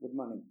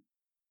morning.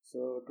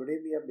 So today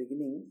we are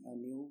beginning a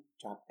new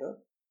chapter,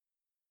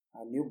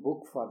 a new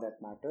book for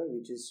that matter,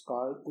 which is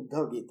called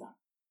Uddhav Gita.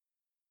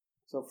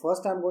 So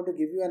first I'm going to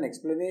give you an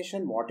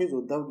explanation what is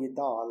Uddhav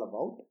Gita all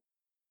about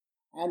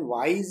and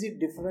why is it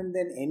different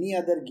than any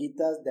other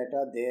Gitas that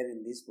are there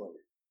in this world.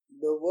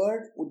 The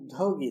word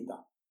Uddhav Gita,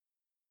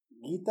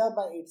 Gita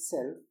by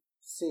itself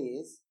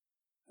says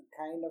a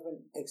kind of an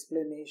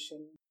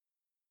explanation,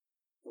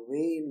 the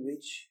way in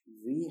which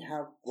we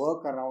have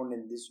work around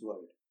in this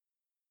world.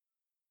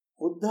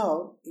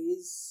 Uddhav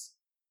is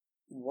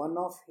one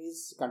of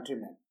his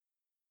countrymen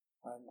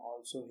and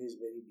also his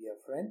very dear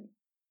friend.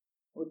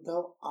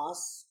 Uddhav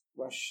asks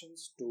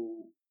questions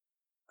to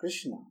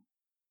Krishna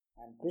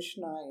and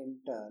Krishna in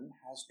turn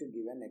has to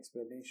give an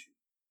explanation.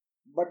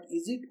 But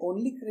is it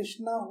only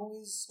Krishna who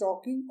is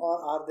talking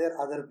or are there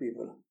other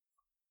people?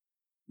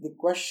 The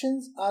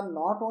questions are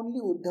not only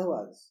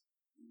Uddhava's,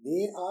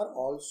 they are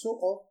also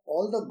of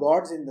all the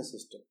gods in the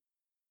system.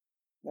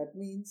 That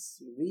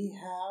means we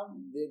have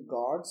the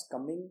gods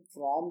coming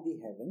from the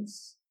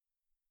heavens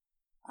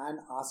and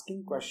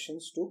asking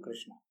questions to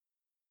Krishna.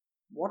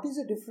 What is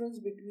the difference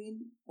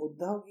between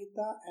Uddhav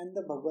Gita and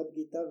the Bhagavad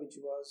Gita which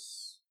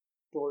was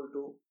told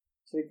to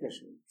Sri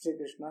Krishna? Sri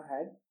Krishna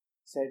had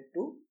said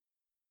to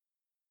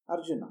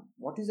Arjuna.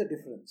 What is the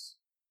difference?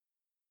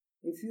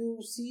 If you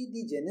see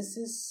the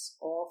genesis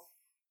of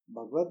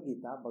Bhagavad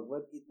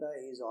Gita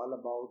is all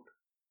about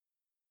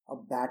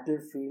a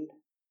battlefield.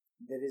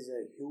 There is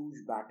a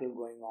huge battle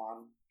going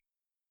on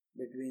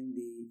between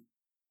the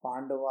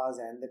Pandavas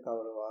and the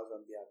Kauravas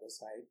on the other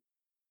side.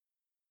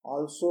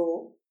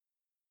 Also,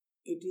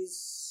 it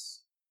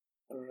is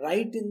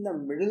right in the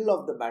middle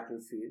of the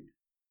battlefield.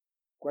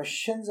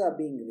 Questions are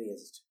being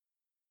raised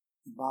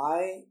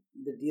by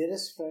the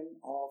dearest friend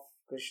of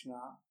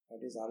Krishna,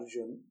 that is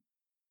Arjun.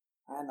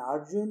 And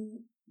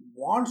Arjun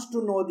wants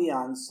to know the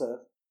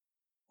answer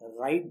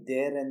right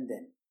there and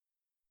then.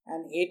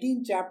 And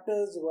 18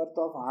 chapters worth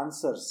of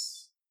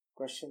answers,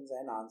 questions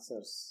and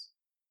answers.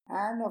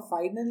 And a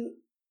final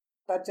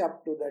touch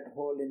up to that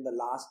whole in the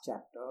last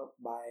chapter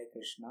by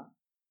Krishna.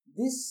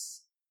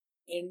 This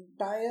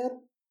entire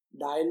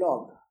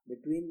dialogue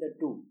between the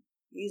two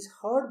is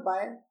heard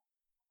by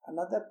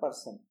another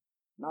person.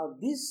 Now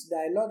this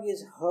dialogue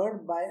is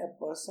heard by a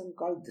person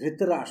called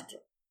Dhritarashtra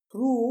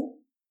through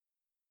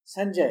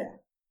Sanjaya,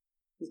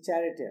 the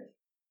charioteer.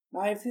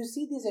 Now if you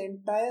see this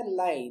entire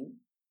line,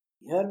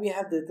 here we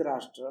have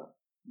Dhritarashtra,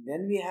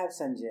 then we have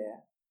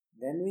Sanjaya,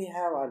 then we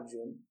have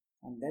Arjun,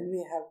 and then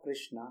we have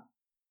Krishna.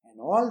 And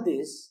all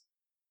this,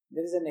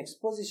 there is an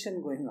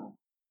exposition going on.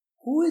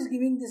 Who is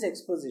giving this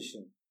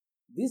exposition?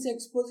 This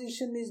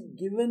exposition is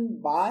given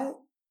by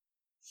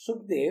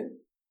Sukdev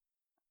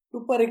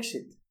to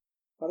Parikshit.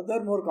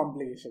 Further more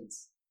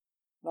complications.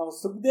 Now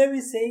Sukdev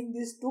is saying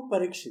this to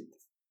Parikshit.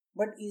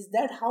 But is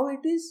that how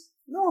it is?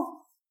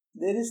 No.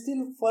 There is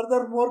still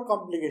further more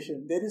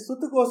complication. There is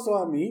Suta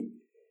Goswami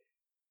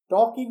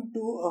talking to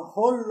a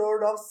whole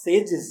load of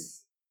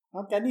sages.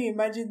 Now can you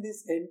imagine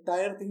this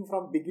entire thing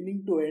from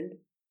beginning to end?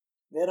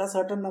 There are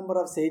certain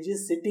number of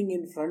sages sitting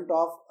in front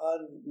of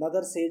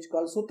another sage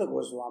called Suta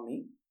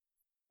Goswami.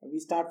 We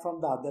start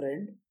from the other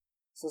end.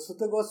 So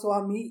Suta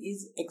Goswami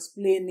is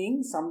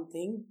explaining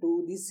something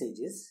to the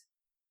sages.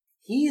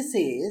 He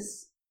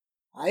says,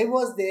 I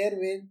was there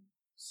with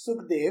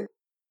Sukdev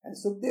and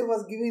Sukdev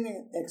was giving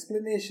an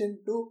explanation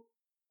to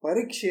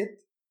Parikshit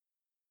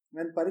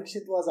when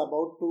Parikshit was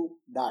about to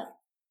die.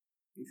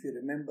 If you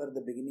remember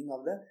the beginning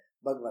of the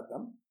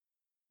Bhagavatam.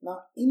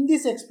 Now in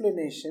this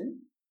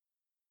explanation,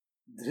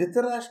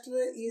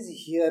 Dhritarashtra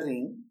is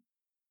hearing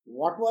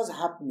what was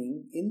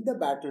happening in the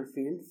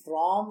battlefield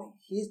from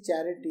his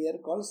charioteer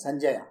called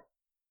Sanjaya.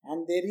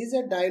 And there is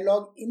a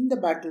dialogue in the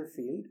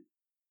battlefield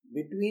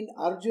between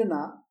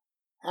Arjuna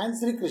and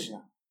Sri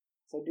Krishna.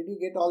 So did you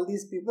get all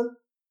these people?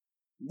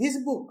 This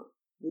book,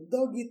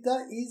 Uddhav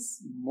Gita,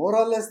 is more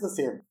or less the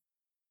same.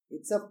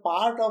 It's a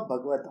part of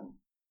Bhagavatam,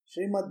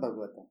 Srimad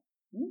Bhagavatam.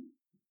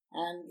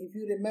 And if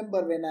you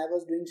remember when I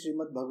was doing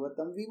Srimad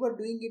Bhagavatam, we were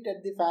doing it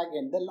at the fag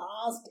end, the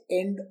last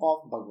end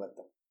of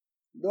Bhagavatam.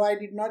 Though I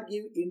did not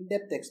give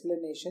in-depth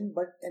explanation,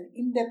 but an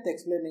in-depth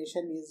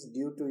explanation is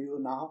due to you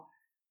now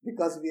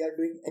because we are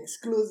doing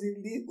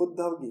exclusively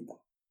Uddhav Gita.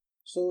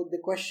 So the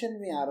question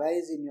may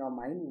arise in your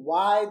mind,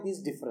 why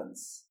this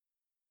difference?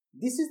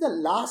 This is the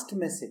last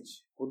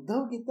message.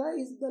 Uddhav Gita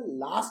is the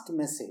last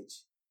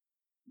message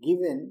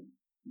given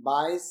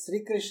by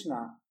Sri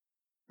Krishna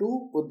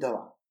to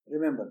Uddhava.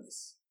 Remember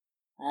this.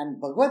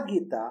 And Bhagavad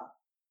Gita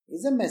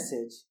is a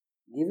message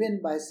given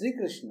by Sri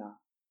Krishna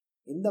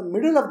in the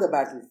middle of the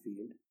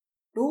battlefield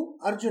to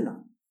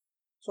Arjuna.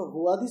 So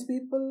who are these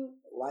people?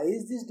 Why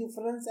is this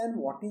difference? And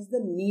what is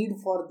the need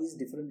for these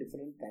different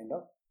kind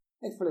of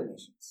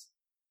explanations?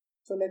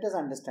 So let us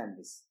understand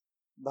this.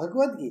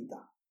 Bhagavad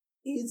Gita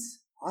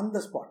is on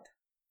the spot.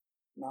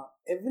 Now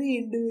every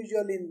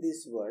individual in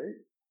this world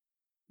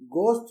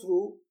goes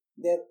through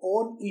their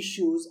own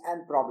issues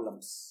and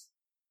problems.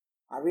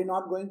 Are we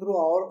not going through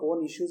our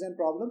own issues and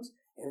problems?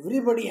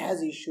 Everybody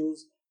has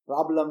issues,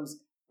 problems,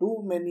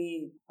 too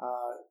many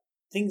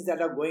things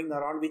that are going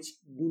around which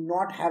do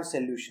not have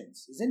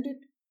solutions, isn't it?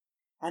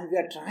 And we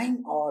are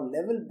trying our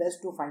level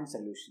best to find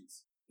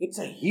solutions. It's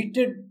a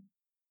heated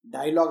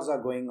dialogues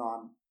are going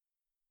on,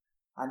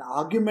 and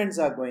arguments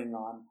are going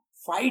on,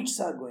 fights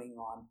are going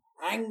on,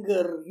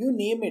 anger, you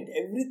name it,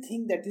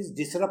 everything that is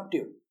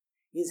disruptive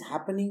is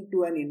happening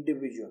to an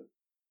individual.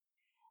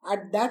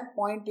 At that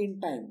point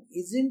in time,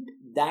 isn't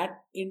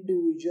that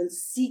individual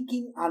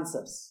seeking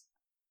answers?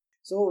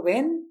 So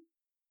when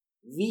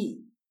we,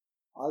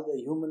 all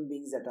the human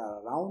beings that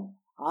are around,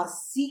 are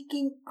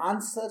seeking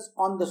answers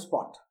on the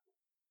spot,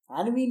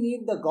 and we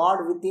need the God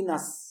within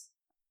us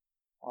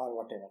or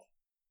whatever,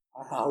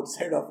 or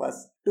outside of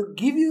us, to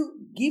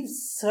give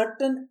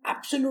certain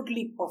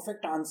absolutely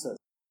perfect answers.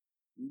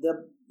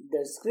 The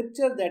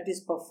scripture that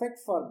is perfect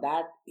for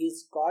that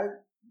is called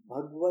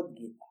Bhagavad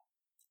Gita.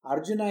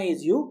 Arjuna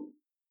is you,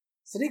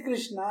 Sri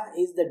Krishna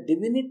is the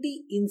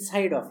divinity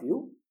inside of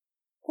you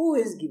who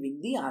is giving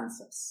the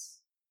answers.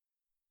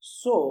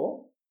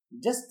 So,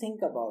 just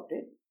think about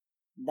it,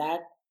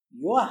 that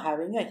you are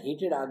having a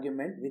heated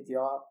argument with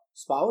your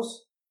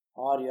spouse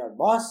or your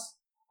boss,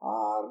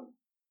 or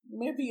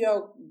maybe you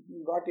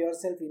have got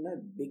yourself in a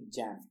big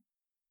jam.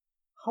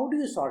 How do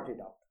you sort it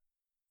out?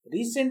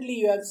 Recently,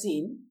 you have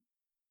seen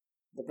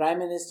the Prime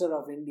Minister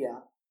of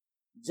India,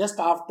 just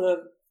after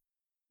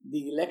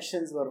the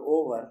elections were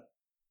over,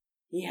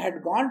 he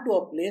had gone to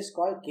a place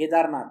called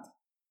Kedarnath,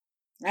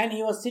 and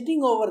he was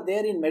sitting over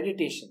there in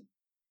meditation.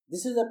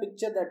 This is a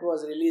picture that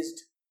was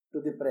released to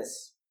the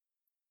press.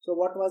 So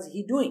what was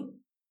he doing?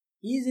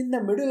 He is in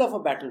the middle of a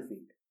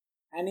battlefield,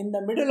 and in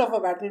the middle of a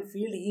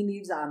battlefield he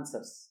needs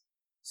answers.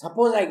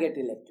 Suppose I get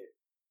elected.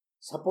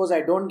 Suppose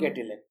I don't get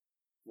elected.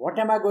 What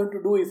am I going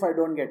to do if I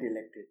don't get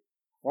elected?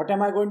 What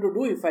am I going to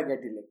do if I get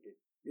elected?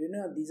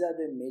 These are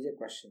the major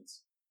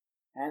questions.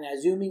 And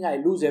assuming I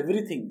lose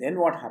everything, then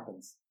what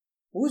happens?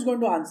 Who is going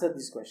to answer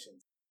these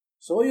questions?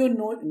 So you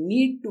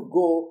need to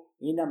go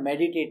in a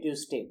meditative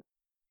state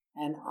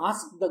and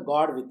ask the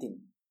God within.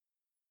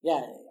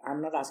 Yeah,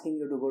 I'm not asking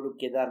you to go to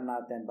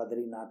Kedarnath and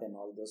Badrinath and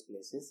all those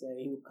places.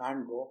 You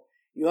can't go.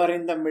 You are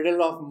in the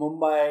middle of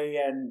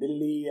Mumbai and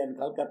Delhi and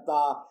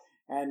Calcutta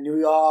and New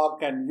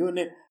York and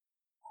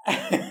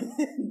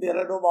there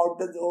are no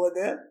mountains over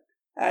there,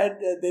 and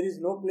there is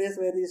no place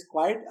where it is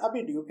quiet. I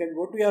mean, you can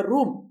go to your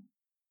room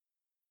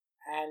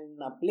and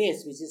a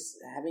place which is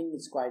having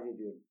its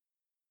quietude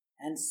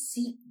and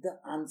seek the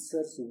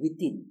answers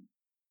within.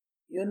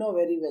 You know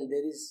very well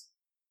there is,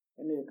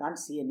 you can't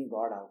see any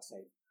God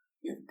outside.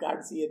 You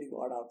can't see any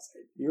God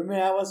outside. You may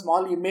have a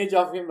small image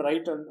of him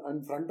right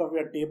in front of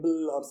your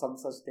table or some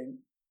such thing,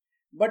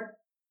 but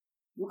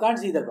you can't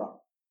see the God.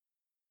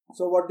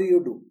 So what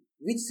do?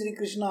 Which Sri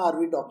Krishna are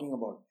we talking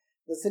about?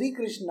 The Sri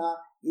Krishna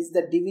is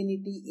the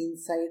divinity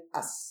inside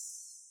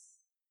us.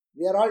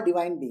 We are all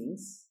divine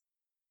beings.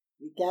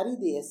 We carry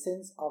the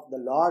essence of the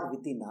Lord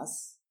within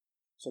us.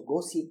 So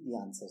go seek the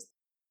answers.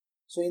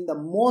 So in the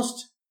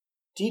most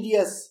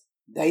tedious,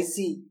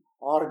 dicey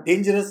or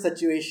dangerous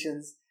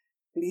situations,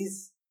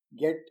 please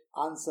get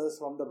answers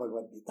from the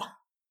Bhagavad Gita.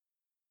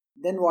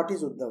 Then what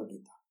is Uddhav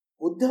Gita?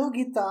 Uddhav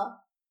Gita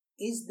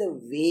is the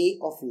way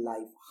of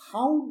life.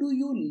 How do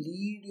you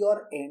lead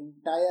your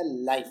entire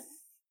life?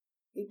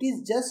 It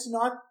is just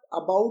not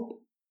about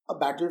a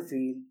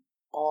battlefield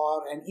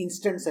or an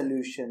instant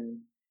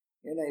solution.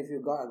 If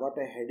you got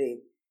a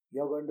headache,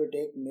 you're going to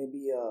take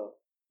maybe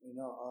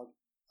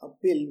a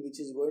pill which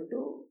is going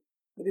to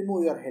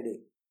remove your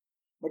headache.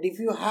 But if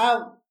you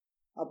have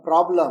a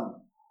problem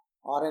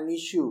or an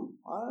issue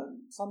or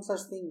some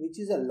such thing which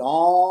is a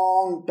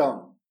long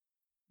term,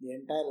 the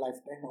entire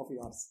lifetime of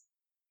yours,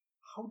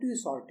 how do you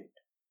sort it?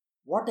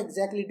 What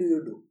exactly do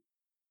you do?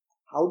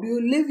 How do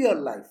you live your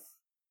life?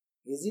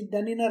 Is it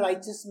done in a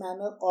righteous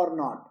manner or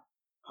not?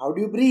 How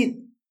do you breathe?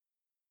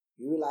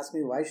 You will ask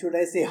me, why should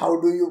I say, how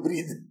do you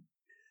breathe?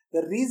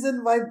 The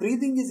reason why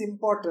breathing is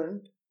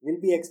important will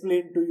be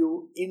explained to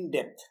you in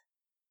depth.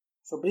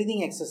 So,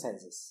 breathing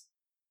exercises.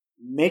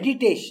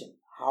 Meditation.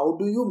 How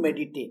do you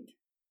meditate?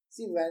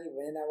 See,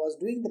 when I was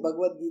doing the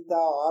Bhagavad Gita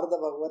or the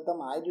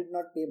Bhagavatam, I did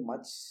not pay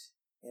much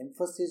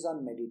emphasis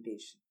on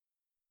meditation.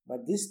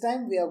 But this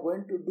time we are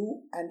going to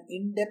do an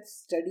in-depth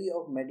study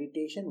of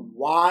meditation.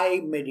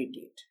 Why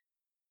meditate?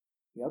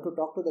 You have to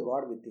talk to the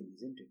God within,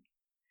 isn't it?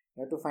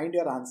 You have to find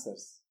your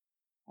answers.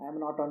 I am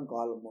not on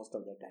call most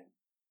of the time.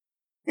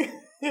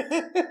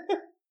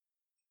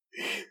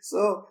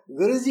 So,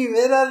 Guruji,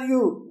 where are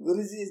you?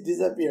 Guruji is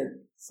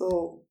disappeared.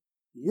 So,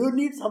 you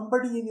need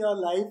somebody in your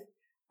life.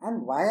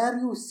 And why are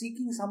you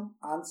seeking some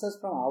answers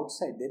from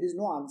outside? There is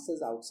no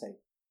answers outside.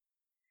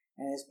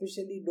 And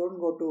especially don't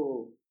go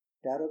to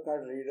tarot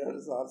card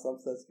readers or some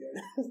such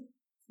kind.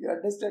 You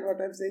understand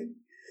what I'm saying?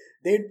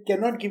 They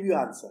cannot give you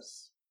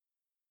answers.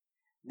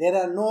 There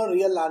are no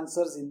real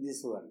answers in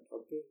this world.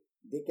 Okay?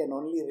 They can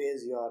only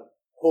raise your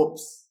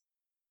hopes.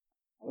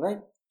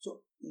 Alright?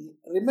 So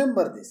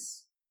remember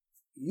this.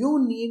 You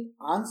need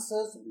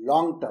answers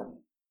long term.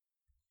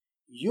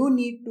 You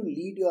need to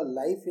lead your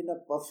life in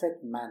a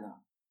perfect manner.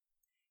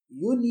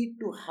 you need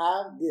to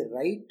have the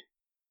right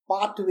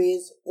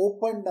pathways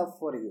opened up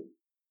for you,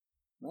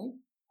 right?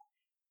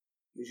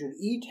 You should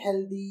eat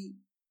healthy,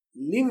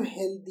 live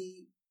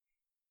healthy.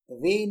 The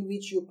way in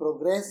which you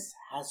progress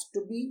has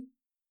to be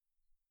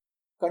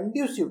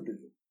conducive to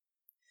you.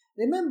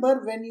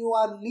 Remember, when you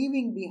are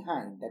leaving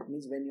behind, that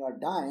means when you are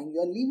dying,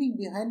 you are leaving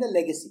behind a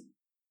legacy.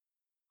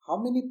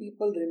 How many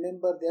people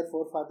remember their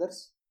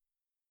forefathers?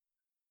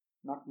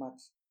 Not much.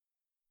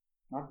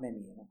 Not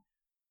many,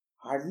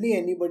 Hardly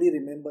anybody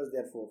remembers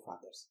their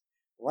forefathers.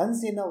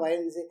 Once in a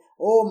while, they say,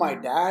 oh, my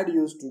dad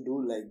used to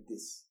do like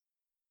this.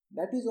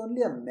 That is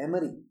only a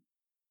memory.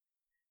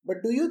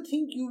 But do you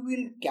think you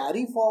will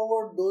carry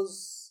forward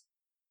those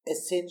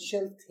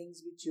essential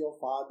things which your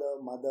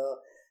father, mother,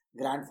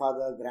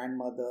 grandfather,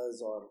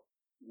 grandmothers, or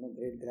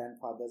great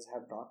grandfathers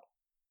have taught?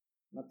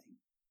 Nothing.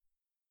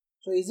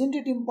 So isn't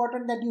it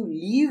important that you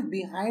leave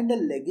behind a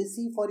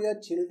legacy for your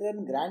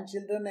children,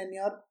 grandchildren, and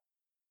your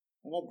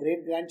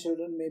great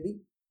grandchildren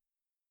maybe?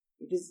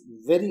 It is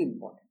very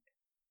important.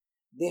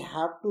 They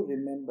have to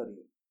remember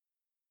you.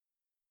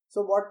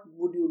 So what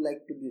would you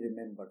like to be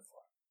remembered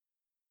for?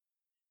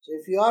 So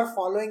if you are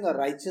following a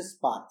righteous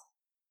path,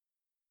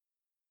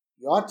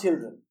 your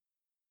children,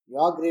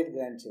 your great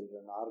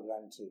grandchildren, or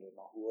grandchildren,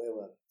 or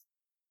whoever,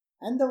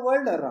 and the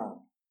world around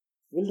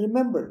will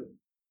remember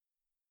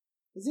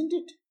you. Isn't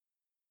it?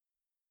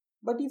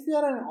 But if you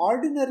are an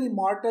ordinary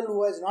mortal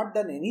who has not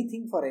done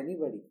anything for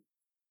anybody,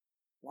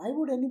 why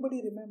would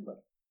anybody remember?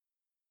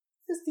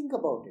 Just think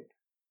about it.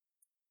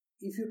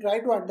 If you try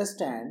to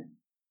understand,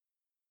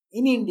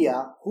 in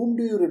India, whom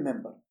do you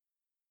remember?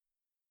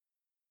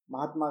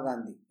 Mahatma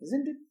Gandhi,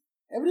 isn't it?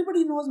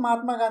 Everybody knows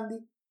Mahatma Gandhi.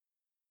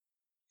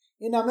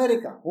 In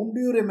America, whom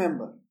do you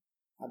remember?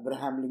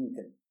 Abraham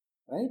Lincoln,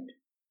 right?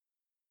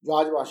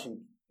 George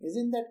Washington,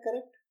 isn't that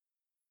correct?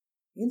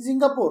 In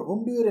Singapore,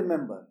 whom do you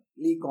remember?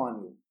 Lee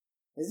Kuan Yew,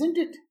 isn't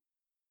it?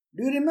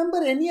 Do you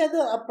remember any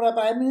other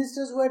prime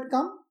ministers who had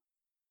come?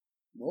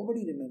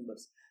 Nobody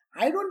remembers.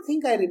 I don't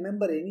think I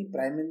remember any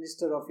prime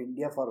minister of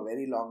India for a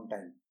very long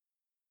time.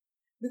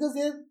 Because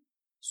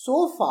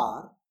so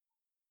far,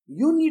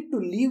 you need to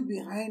leave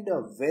behind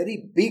a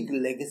very big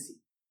legacy,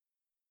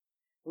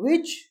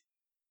 which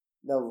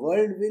the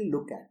world will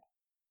look at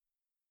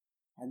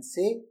and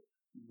say,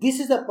 this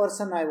is the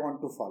person I want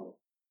to follow.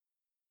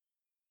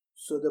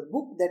 So the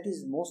book that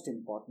is most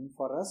important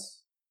for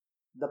us,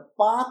 The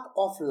Path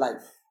of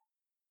Life,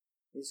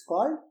 is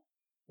called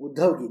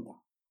Uddhav Gita.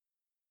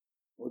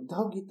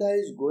 Uddhav Gita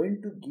is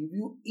going to give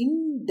you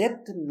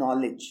in-depth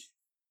knowledge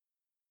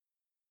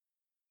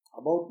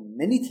about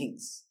many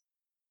things.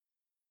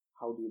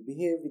 How do you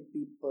behave with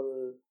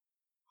people?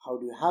 How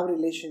do you have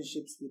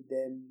relationships with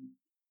them?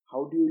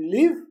 How do you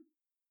live?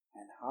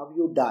 And how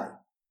you die.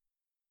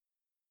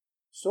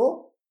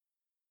 So,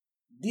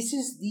 this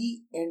is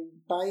the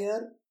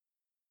entire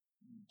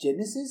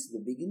Genesis, the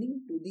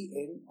beginning to the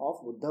end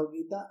of Uddhav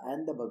Gita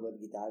and the Bhagavad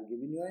Gita. I have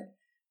given you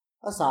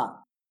a sar.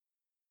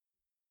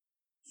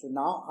 So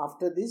now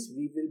after this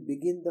we will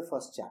begin the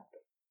first chapter.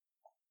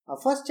 Our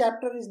first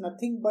chapter is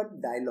nothing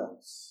but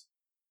dialogues.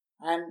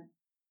 And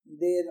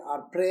there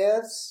are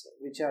prayers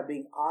which are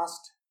being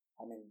asked.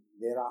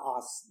 There are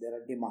asks, there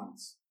are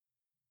demands.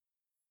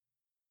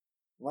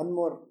 One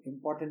more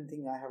important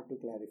thing I have to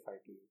clarify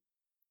to you.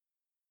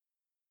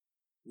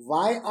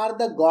 Why are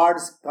the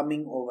gods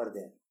coming over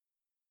there?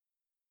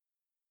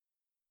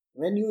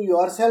 When you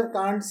yourself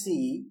can't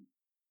see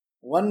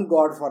one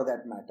god for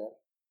that matter.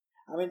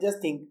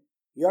 Just think,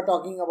 you are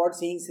talking about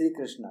seeing Sri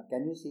Krishna.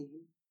 Can you see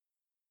him?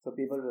 So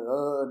people will,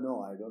 oh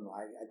no, I don't know.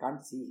 I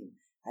can't see him.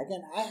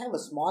 I have a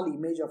small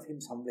image of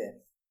him somewhere.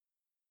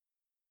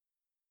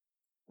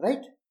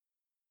 Right?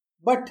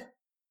 But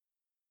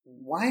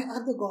why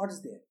are the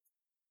gods there?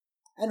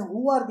 And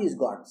who are these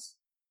gods?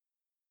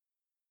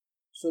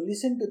 So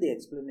listen to the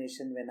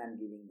explanation when I am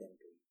giving them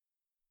to you.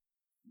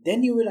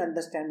 Then you will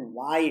understand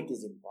why it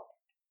is important.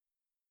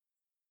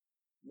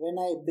 When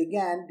I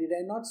began, did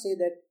I not say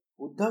that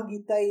Uddhav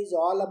Gita is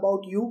all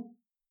about you?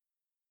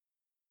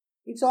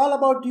 It's all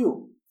about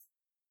you.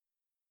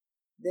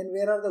 Then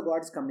where are the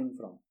gods coming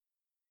from?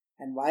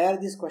 And why are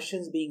these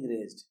questions being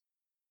raised?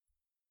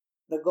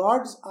 The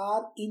gods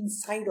are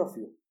inside of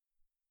you,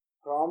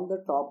 from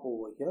the top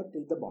over here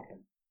till the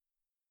bottom.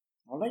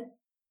 Alright?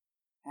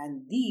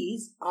 And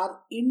these are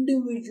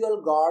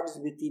individual gods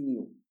within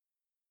you.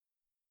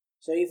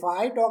 So if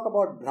I talk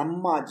about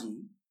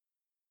Brahmaji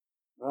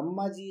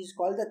is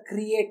called the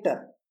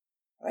creator,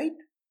 right?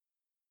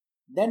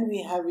 Then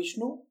we have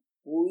Vishnu,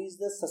 who is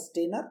the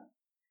sustainer,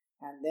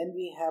 and then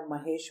we have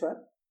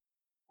Maheshwar,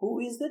 who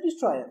is the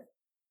destroyer.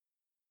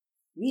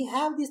 We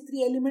have these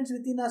three elements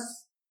within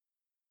us.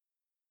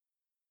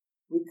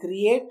 We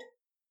create,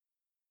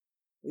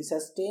 we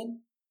sustain,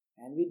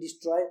 and we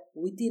destroy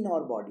within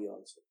our body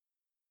also.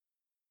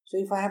 So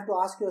if I have to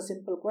ask you a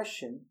simple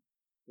question,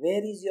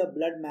 where is your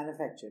blood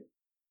manufactured?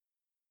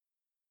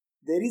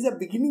 There is a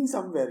beginning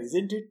somewhere,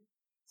 isn't it?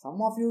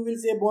 Some of you will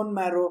say bone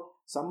marrow,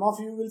 some of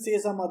you will say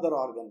some other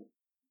organ.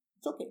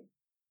 It's okay.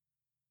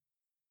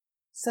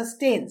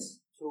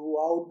 Sustains.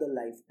 throughout the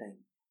lifetime.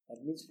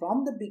 That means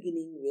from the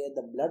beginning where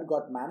the blood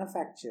got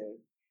manufactured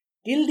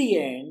till the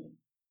end,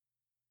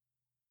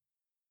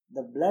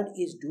 the blood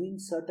is doing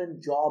certain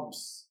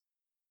jobs.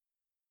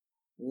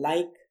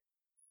 Like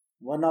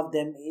one of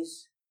them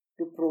is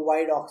to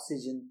provide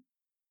oxygen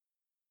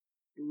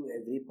to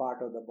every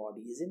part of the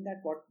body. Isn't that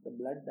what the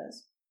blood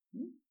does?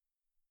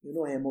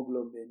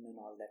 Hemoglobin and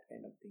all that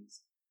kind of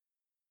things.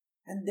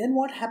 And then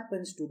what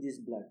happens to this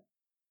blood?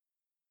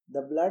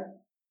 The blood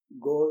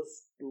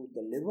goes to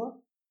the liver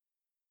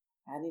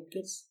and it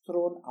gets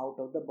thrown out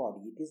of the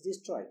body. It is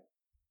destroyed.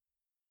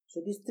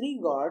 So these three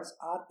gods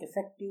are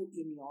effective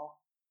in your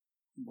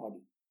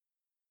body.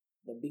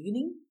 The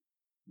beginning,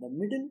 the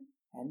middle,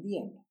 and the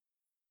end.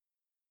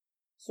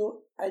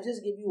 So I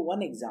just give you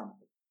one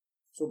example.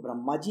 So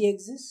Brahmaji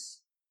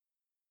exists,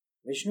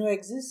 Vishnu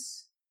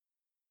exists,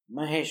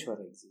 Maheshwar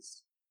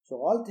exists. So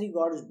all three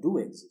gods do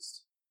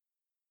exist.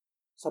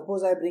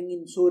 Suppose I bring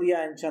in Surya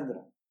and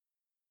Chandra,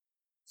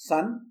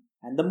 sun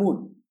and the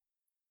moon.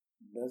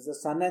 Does the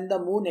sun and the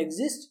moon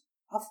exist?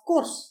 Of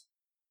course.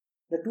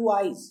 The two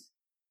eyes.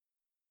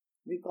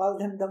 We call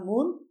them the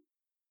moon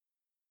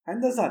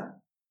and the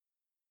sun.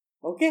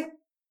 Okay?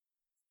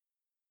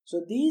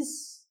 So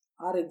these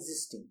are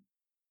existing.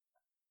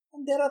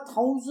 And there are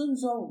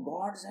thousands of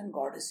gods and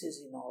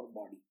goddesses in our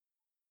body.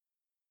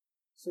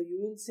 So you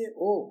will say,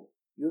 oh,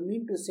 you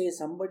mean to say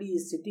somebody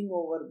is sitting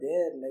over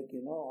there like,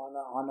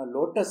 on a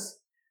lotus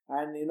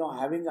and,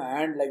 having a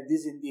hand like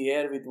this in the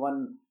air with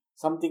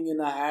something in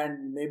a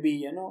hand,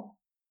 maybe,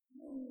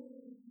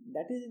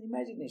 that is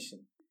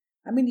imagination.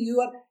 I mean, you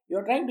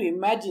are trying to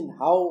imagine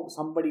how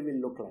somebody will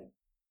look like.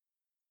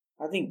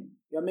 I think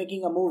you are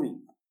making a movie.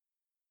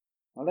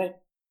 Alright?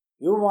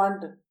 You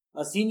want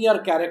a senior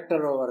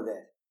character over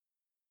there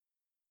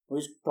who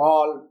is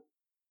tall,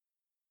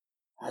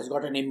 has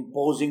got an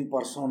imposing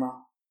persona.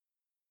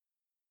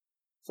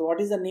 So what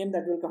is the name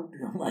that will come to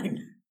your mind?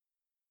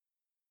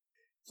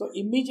 So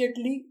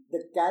immediately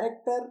the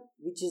character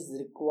which is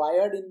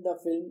required in the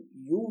film,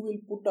 you will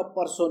put a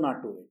persona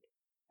to it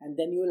and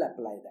then you will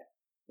apply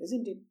that.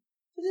 Isn't it?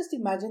 So just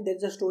imagine there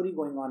is a story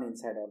going on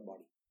inside our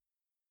body.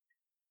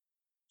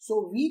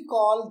 So we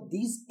call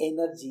these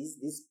energies,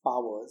 these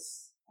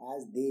powers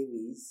as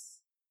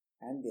Devis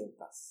and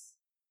Devtas.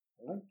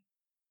 Right?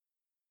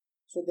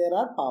 So there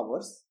are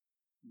powers,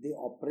 they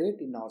operate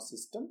in our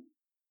system.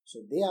 So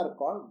they are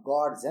called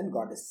gods and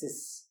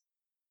goddesses.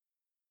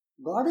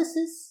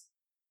 Goddesses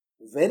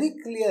very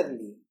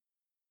clearly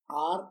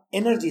are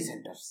energy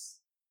centers.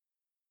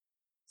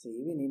 So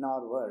even in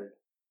our world,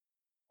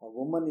 a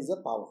woman is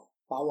a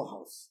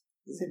powerhouse,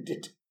 isn't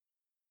it?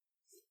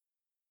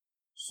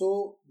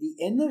 So the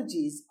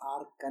energies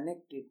are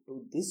connected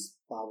to these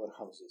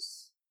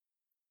powerhouses.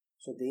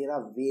 So there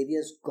are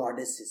various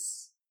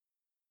goddesses.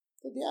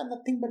 So they are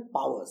nothing but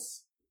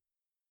powers.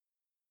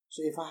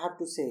 So if I have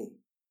to say,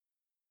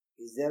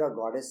 is there a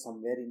goddess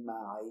somewhere in my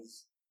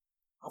eyes?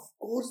 Of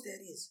course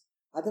there is.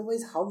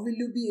 Otherwise, how will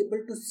you be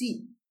able to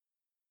see?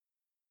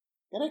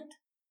 Correct?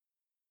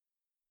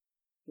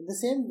 In the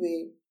same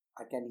way,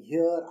 I can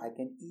hear, I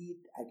can eat,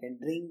 I can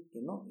drink,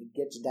 it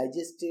gets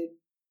digested,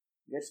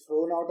 gets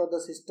thrown out of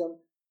the system.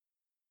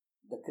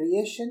 The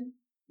creation,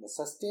 the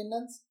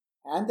sustenance,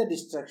 and the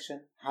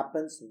destruction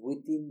happens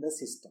within the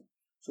system.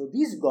 So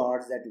these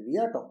gods that we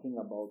are talking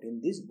about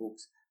in these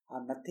books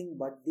are nothing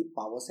but the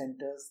power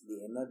centers, the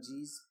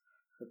energies,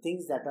 the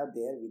things that are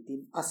there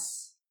within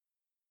us.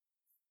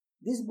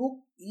 This book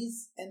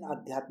is an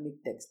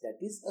Adhyatmic text, that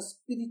is a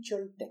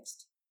spiritual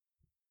text.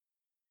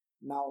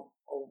 Now,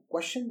 a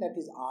question that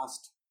is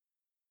asked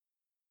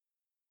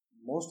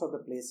most of the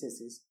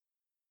places is,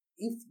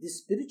 if this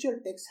spiritual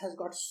text has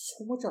got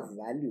so much of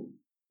value,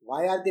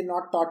 why are they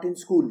not taught in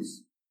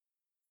schools?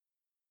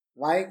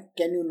 Why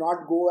can you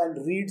not go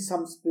and read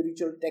some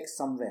spiritual text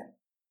somewhere?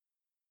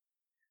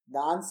 The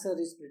answer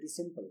is pretty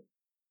simple.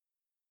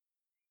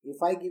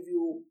 If I give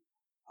you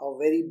a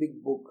very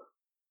big book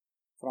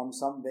from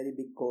some very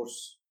big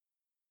course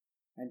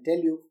and tell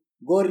you,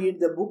 go read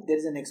the book, there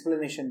is an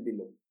explanation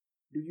below.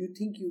 Do you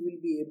think you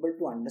will be able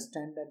to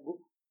understand that book?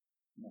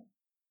 No.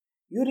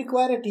 You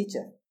require a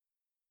teacher.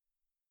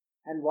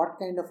 And what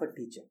kind of a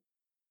teacher?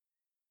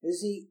 You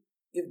see,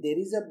 if there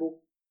is a book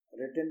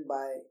written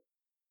by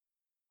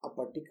a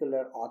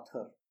particular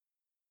author,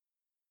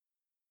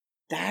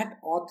 that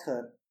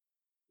author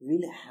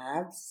will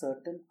have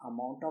certain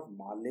amount of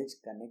knowledge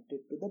connected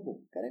to the book,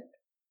 correct?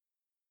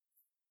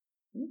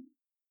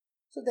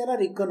 So there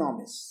are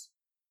economists,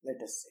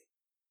 let us say.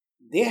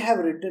 They have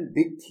written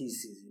big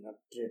theses,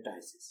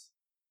 treatises.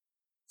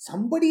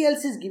 Somebody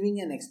else is giving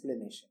an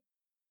explanation.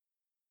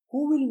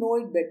 Who will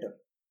know it better?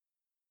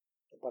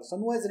 The person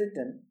who has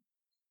written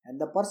and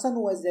the person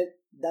who has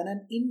done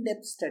an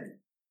in-depth study.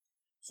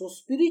 So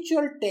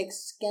spiritual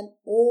texts can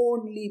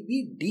only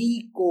be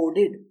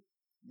decoded.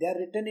 They are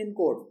written in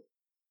code.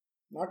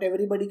 Not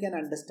everybody can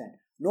understand.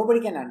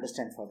 Nobody can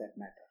understand for that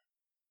matter.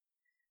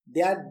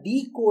 They are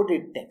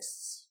decoded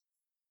texts.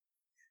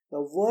 The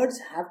words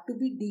have to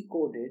be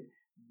decoded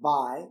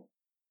by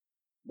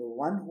the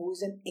one who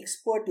is an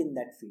expert in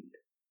that field.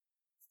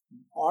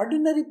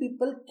 Ordinary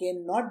people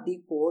cannot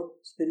decode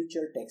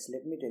spiritual texts.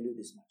 Let me tell you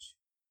this much.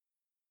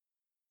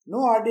 No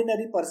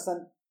ordinary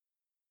person.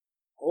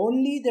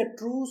 Only the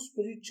true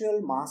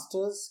spiritual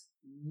masters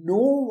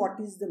know what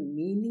is the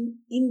meaning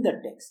in the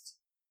text,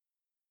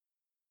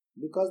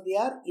 because they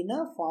are in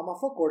a form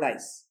of a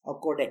codex.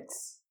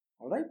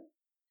 Alright?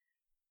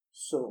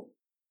 So,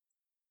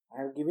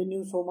 I have given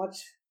you so much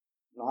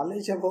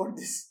knowledge about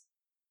this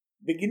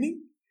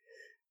beginning.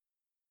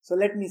 So,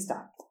 let me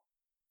start.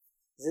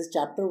 This is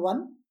chapter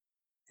 1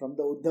 from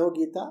the Uddhava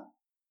Gita,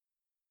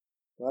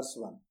 verse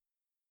 1.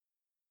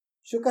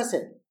 Shuka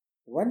said,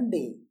 one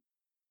day,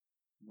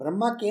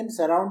 Brahma came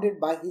surrounded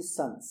by his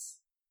sons,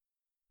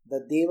 the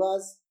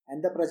Devas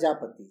and the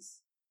Prajapatis,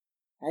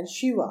 and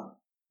Shiva,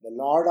 the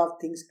Lord of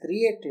things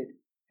created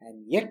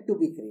and yet to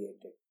be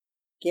created,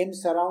 came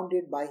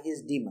surrounded by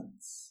his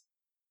demons.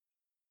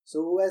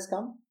 So who has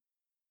come?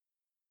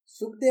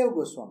 Sukadeva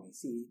Goswami.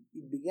 See,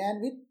 it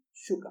began with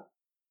Shuka.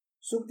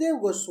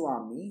 Sukadeva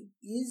Goswami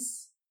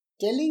is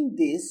telling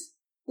this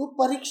to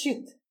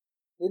Parikshit.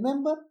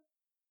 Remember?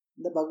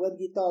 The Bhagavad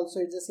Gita also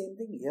it's the same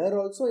thing. Here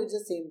also it's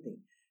the same thing.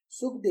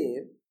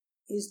 Sukadeva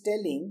is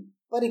telling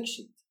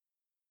Parikshit.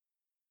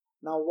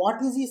 Now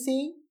what is he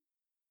saying?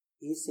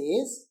 He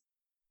says,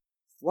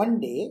 one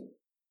day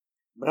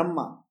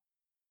Brahma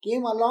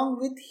came along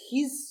with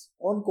his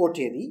own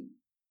coterie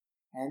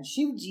and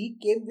Shivji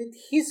came with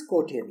his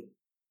coterie.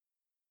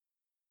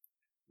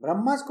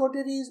 Brahma's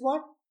coterie is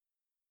what?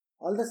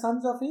 All the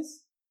sons of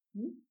his.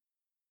 You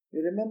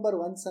remember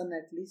one son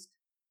at least?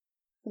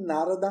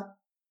 Narada.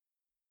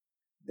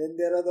 Then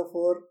there are the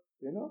 4,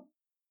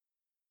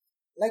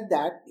 Like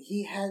that,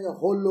 he has a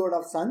whole load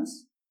of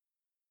sons.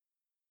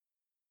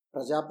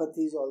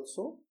 Prajapatis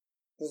also.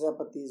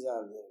 Prajapatis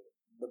are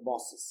the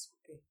bosses.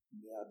 Okay,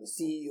 they are the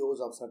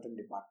CEOs of certain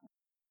departments.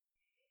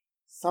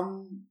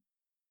 Some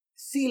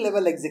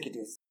C-level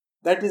executives.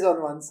 That is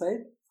on one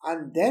side.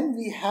 And then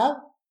we have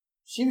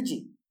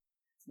Shivji.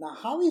 Now,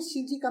 how is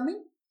Shivji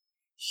coming?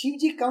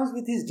 Shivji comes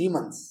with his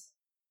demons.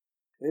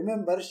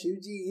 Remember,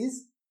 Shivji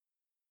is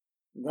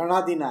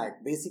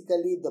Ganadinayak,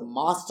 basically the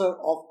master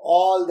of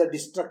all the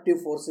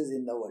destructive forces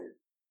in the world.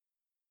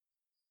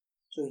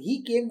 So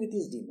he came with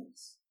his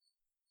demons.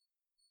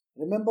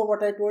 Remember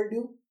what I told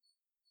you?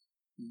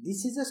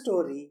 This is a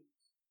story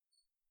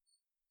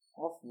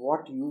of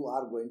what you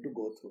are going to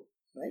go through,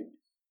 right?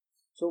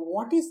 So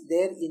what is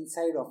there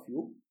inside of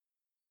you?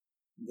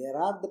 There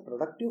are the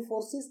productive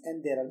forces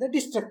and there are the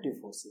destructive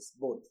forces,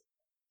 both.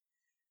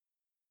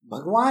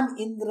 Bhagwan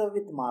Indra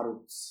with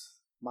Maruts.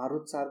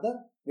 Maruts are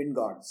the wind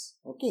gods.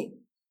 Okay.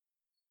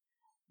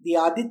 The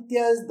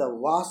Adityas, the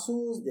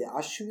Vasus, the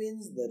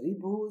Ashwins, the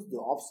Ribhus, the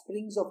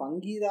offsprings of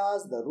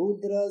Angiras, the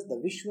Rudras, the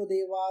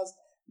Vishwadevas,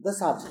 the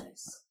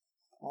Sajanas.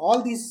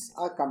 All these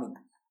are coming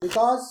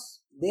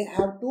because they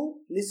have to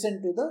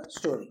listen to the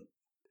story.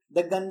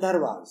 The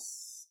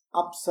Gandharvas,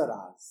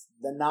 Apsaras,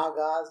 the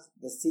Nagas,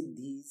 the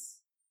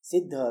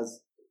Siddhas,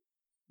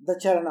 the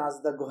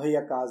Charanas, the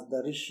Guhyakas,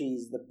 the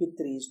Rishis, the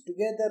Pitris,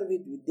 together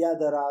with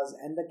Vidyadharas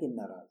and the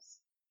Kinnaras.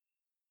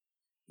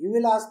 You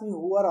will ask me,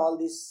 who are all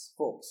these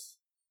folks?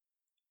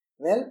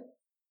 Well,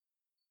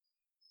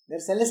 they are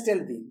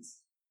celestial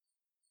beings.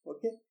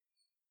 Okay?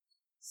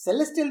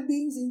 Celestial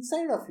beings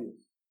inside of you.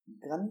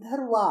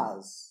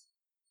 Gandharvas.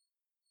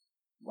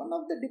 One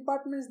of the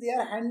departments they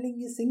are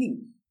handling is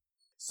singing,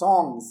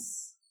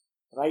 songs,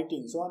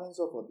 writing, so on and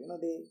so forth.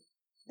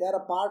 They are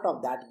a part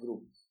of that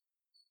group.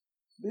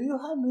 Do you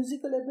have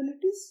musical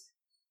abilities?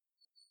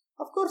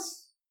 Of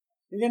course.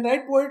 You can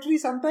write poetry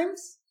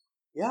sometimes.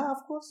 Yeah,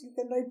 of course, you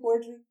can write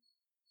poetry.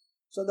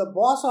 So the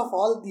boss of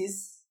all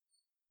these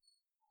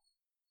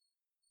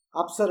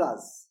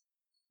Apsaras,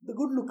 the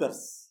good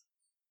lookers.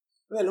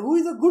 Well, who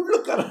is a good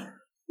looker?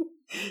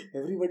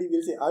 Everybody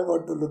will say, I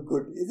want to look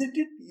good. Isn't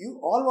it? You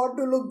all want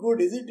to look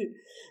good, isn't it?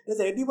 Does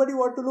anybody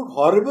want to look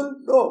horrible?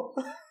 No.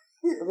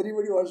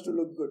 Everybody wants to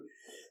look good.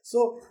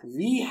 So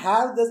we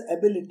have those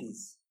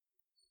abilities.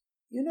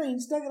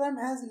 Instagram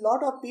has a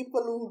lot of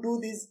people who do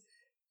these,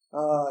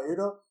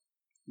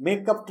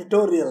 makeup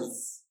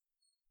tutorials.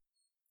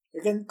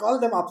 You can call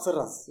them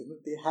Apsaras.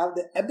 They have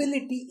the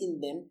ability in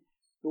them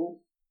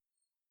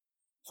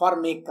for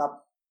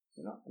makeup,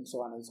 and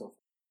so on and so forth.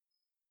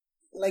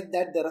 Like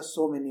that, there are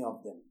so many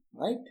of them,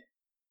 right?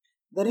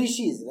 The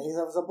Rishis,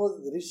 like suppose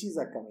the Rishis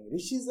are coming.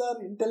 Rishis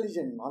are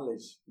intelligent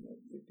knowledge.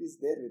 It is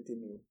there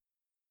within you.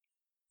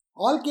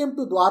 All came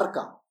to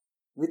Dwarka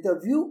with a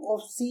view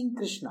of seeing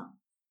Krishna,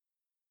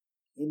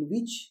 in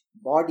which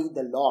body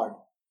the Lord,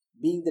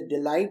 being the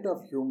delight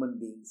of human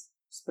beings,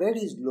 spread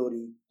his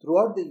glory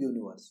throughout the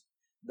universe,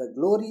 the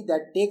glory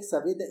that takes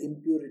away the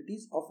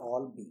impurities of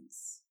all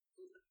beings.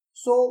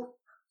 So,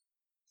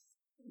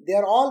 they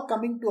are all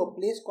coming to a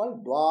place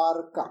called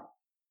Dwarka.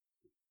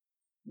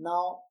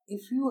 Now,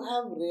 if you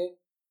have read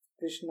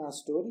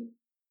Krishna's story,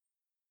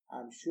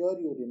 I am sure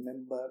you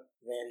remember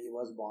where he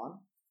was born.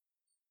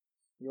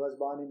 He was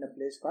born in a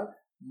place called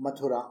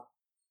Mathura.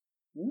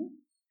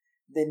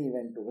 Then he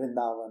went to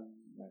Vrindavan,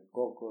 and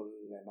Gokul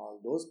and all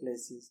those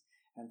places.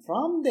 And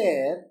from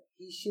there,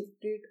 he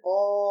shifted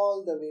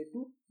all the way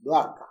to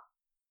Dwarka.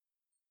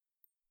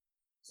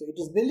 So it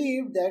is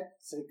believed that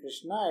Sri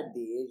Krishna at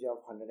the age of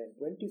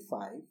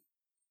 125,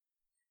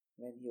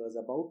 when he was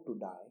about to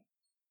die,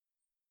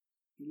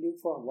 he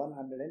lived for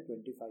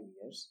 125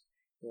 years,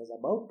 he was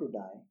about to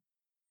die,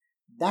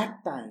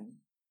 that time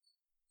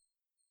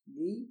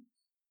the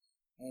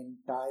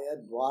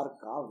entire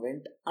Dwarka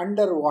went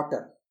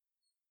underwater.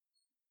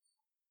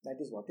 That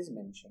is what is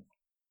mentioned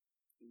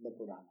in the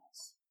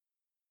Puranas.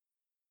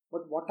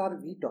 But what are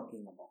we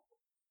talking about?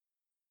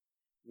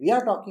 We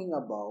are talking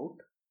about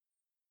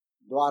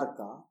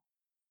Dwarka,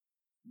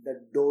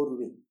 the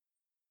doorway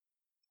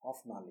of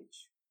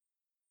knowledge.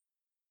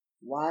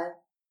 Why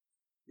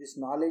this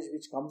knowledge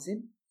which comes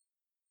in?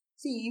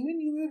 See,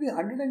 even you may be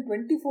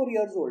 124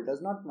 years old,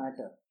 does not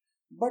matter.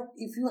 But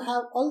if you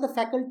have all the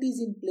faculties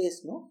in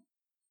place, no?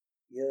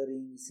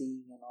 Hearing,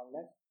 seeing and all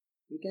that,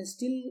 you can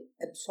still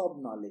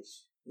absorb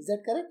knowledge. Is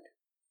that correct?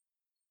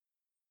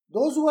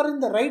 Those who are in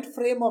the right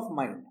frame of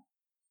mind,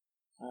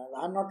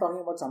 I'm not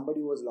talking about somebody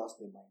who has lost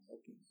their mind.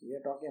 Okay, we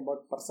are talking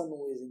about person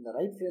who is in the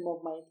right frame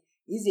of mind,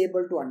 is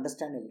able to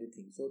understand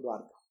everything. So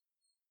Dwarka.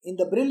 In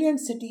the brilliant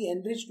city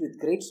enriched with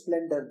great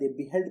splendor, they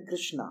beheld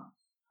Krishna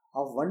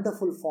of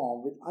wonderful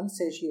form with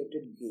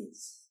unsatiated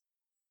gaze.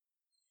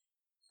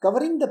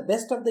 Covering the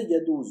best of the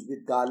Yadus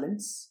with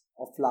garlands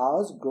of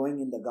flowers growing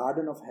in the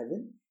garden of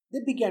heaven, they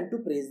began to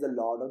praise the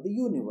Lord of the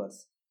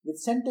universe with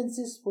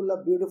sentences full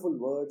of beautiful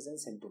words and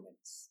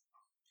sentiments.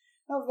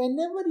 Now,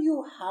 whenever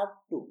you have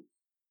to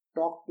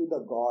talk to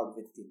the God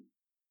within,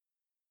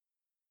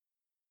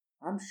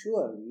 I'm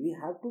sure we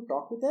have to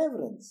talk with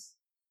reverence.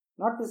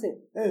 Not to say,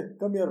 hey,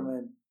 come here,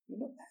 man.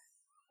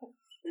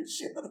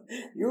 Sure,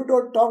 you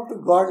don't talk to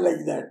God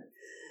like that.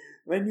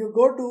 When you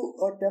go to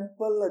a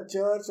temple, a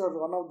church, or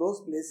one of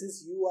those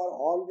places, you are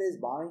always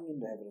bowing in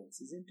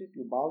reverence, isn't it?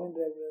 You bow in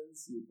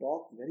reverence, you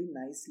talk very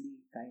nicely,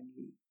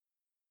 kindly.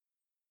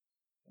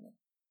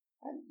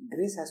 And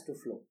grace has to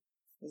flow,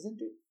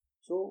 isn't it?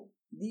 So,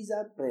 these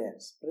are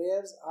prayers.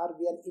 Prayers are,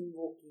 we are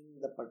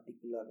invoking the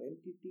particular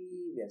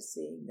entity. We are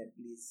saying that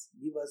please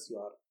give us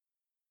your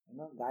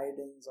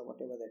guidance or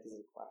whatever that is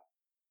required.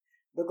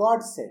 The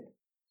God said,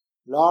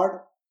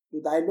 Lord,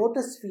 to thy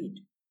lotus feet,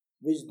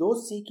 which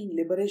those seeking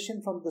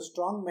liberation from the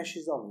strong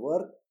meshes of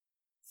work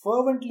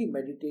fervently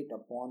meditate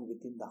upon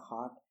within the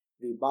heart,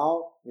 we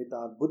bow with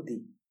our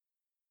buddhi,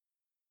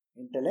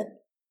 intellect,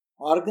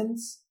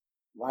 organs,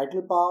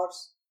 vital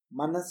powers,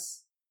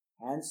 manas,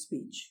 and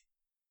speech.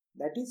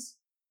 That is,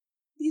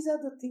 these are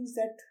the things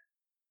that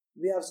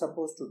we are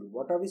supposed to do.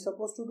 What are we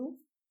supposed to do?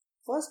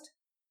 First,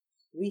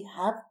 we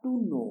have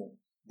to know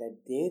that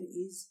there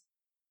is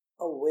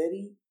a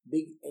very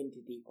big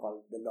entity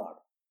called the Lord.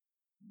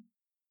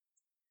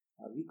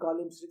 We call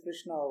him Sri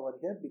Krishna over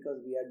here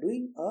because we are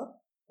doing a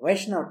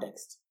Vaishnava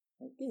text.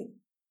 Okay.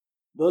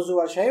 Those who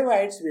are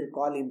Shaivites will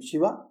call him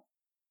Shiva.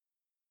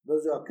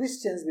 Those who are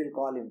Christians will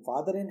call him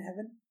Father in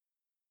Heaven.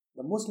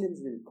 The Muslims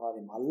will call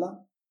him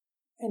Allah.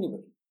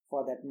 Anybody,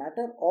 for that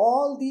matter,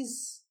 all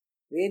these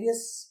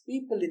various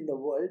people in the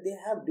world, they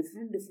have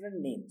different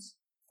names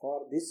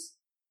for this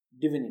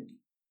divinity.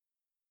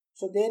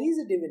 So there is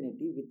a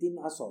divinity within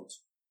us also.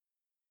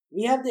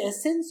 We have the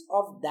essence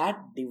of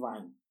that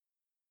divine.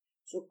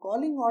 So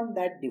calling on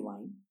that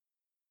divine,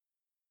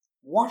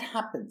 what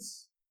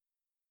happens?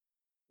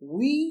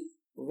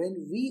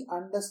 When we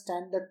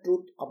understand the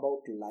truth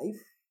about life,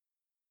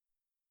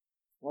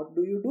 what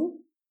do?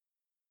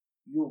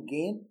 You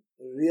gain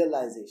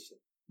realization.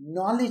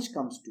 Knowledge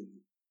comes to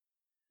you.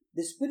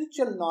 The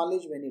spiritual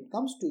knowledge, when it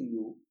comes to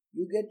you,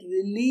 you get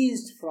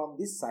released from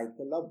this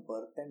cycle of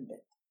birth and death.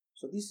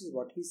 So this is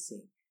what he's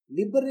saying.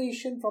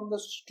 Liberation from the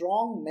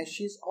strong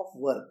meshes of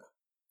work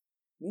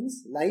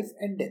means life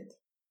and death.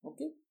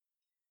 Okay.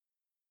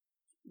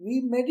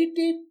 We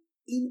meditate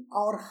in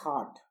our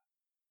heart.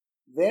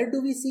 Where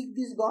do we seek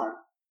this God?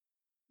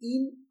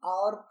 In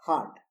our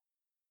heart.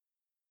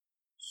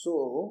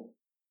 So,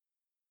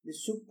 the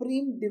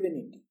supreme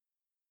divinity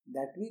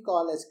that we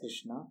call as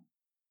Krishna,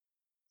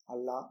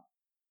 Allah,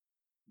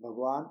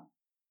 Bhagwan,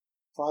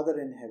 Father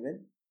in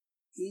heaven,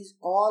 is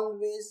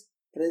always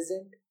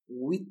present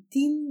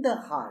within the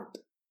heart.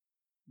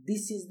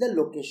 This is the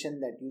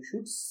location that you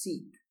should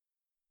seek.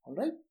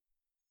 Alright?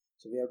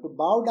 So we have to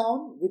bow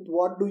down. With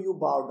what do you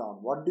bow down?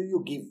 What do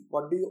you give?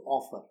 What do you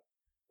offer?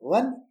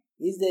 One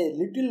is the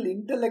little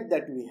intellect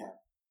that we have.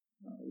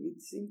 We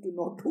seem to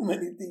know too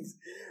many things,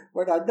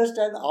 but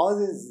understand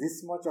ours is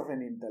this much of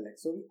an intellect.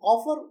 So we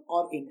offer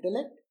our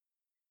intellect,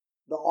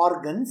 the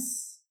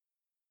organs.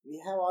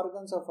 We have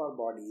organs of our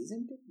body,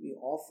 isn't it? We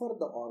offer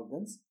the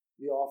organs.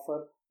 We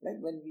offer,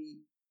 like when we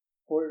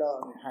hold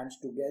our hands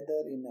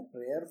together in a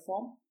prayer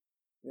form,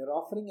 we are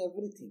offering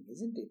everything,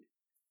 isn't it?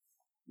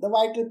 The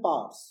vital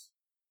powers.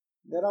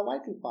 There are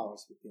vital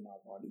powers within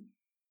our body.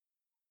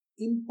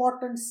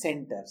 Important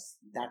centers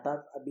that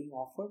are being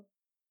offered.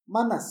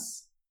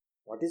 Manas.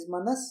 What is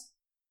Manas?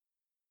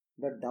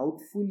 The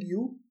doubtful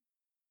you,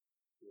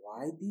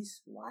 Why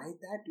this? Why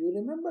that? You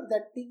remember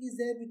that thing is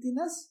there within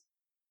us?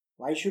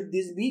 Why should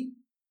this be?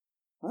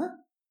 Huh?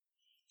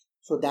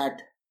 So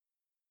that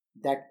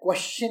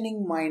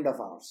questioning mind of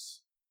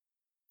ours.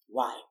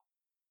 Why?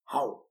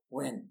 How?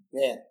 When?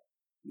 Where?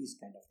 These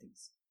kind of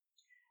things.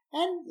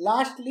 And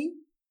lastly,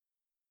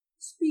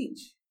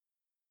 speech.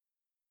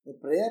 The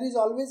prayer is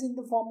always in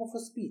the form of a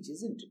speech,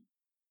 isn't it?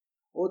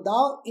 O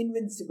thou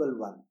invincible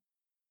one,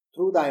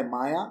 through thy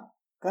Maya,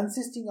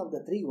 consisting of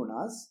the three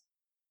gunas,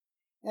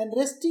 and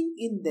resting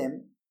in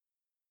them,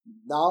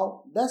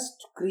 thou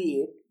dost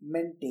create,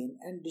 maintain,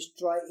 and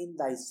destroy in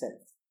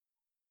thyself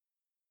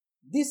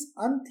this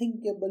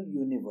unthinkable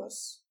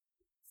universe.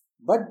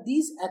 But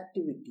these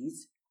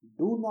activities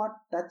do not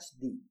touch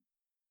thee,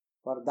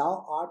 for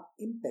thou art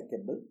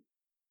impeccable,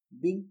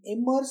 being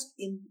immersed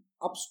in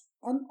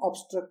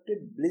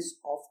unobstructed bliss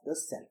of the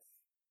self.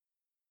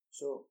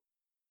 So,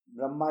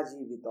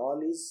 Brahmaji with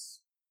all his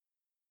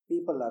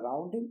people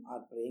around him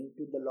are praying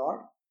to the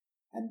Lord,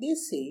 and they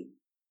say,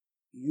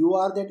 you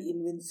are that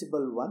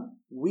invincible one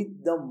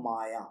with the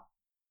Maya.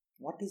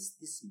 What is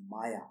this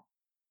Maya?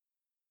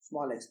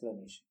 Small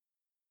explanation.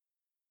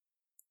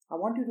 I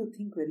want you to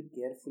think very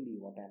carefully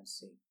what I am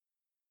saying.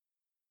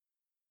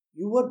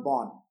 You were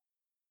born.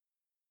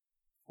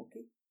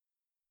 Okay?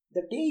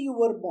 The day you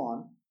were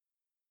born,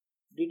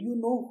 did you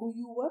know who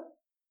you were?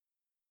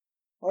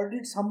 Or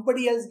did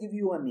somebody else give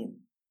you a name?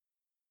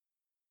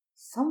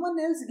 Someone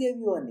else gave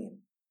you a name.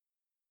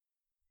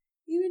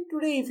 Even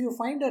today, if you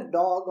find a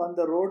dog on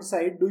the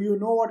roadside, do you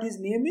know what his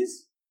name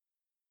is?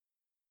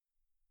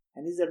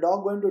 And is the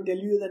dog going to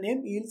tell you the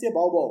name? He will say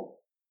Bow Bow.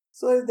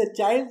 So if the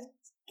child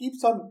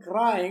keeps on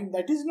crying,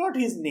 that is not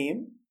his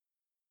name.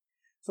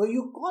 So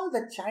you call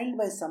the child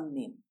by some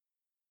name.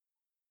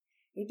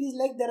 It is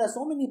like there are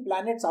so many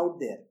planets out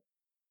there.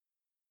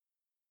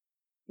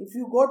 If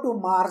you go to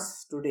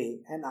Mars today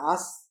and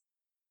ask,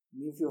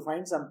 if you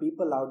find some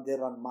people out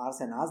there on Mars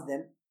and ask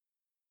them,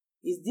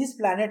 is this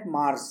planet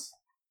Mars?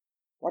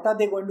 What are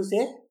they going to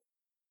say?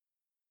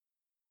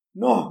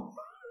 No,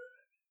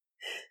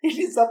 it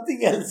is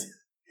something else.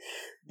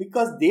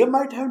 Because they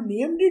might have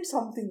named it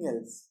something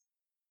else.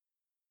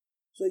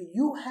 So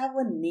you have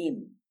a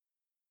name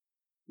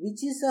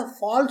which is a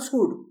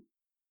falsehood.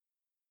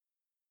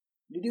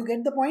 Did you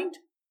get the point?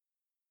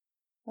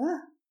 Huh?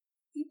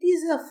 It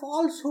is a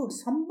falsehood.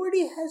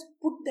 Somebody has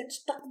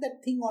stuck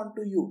that thing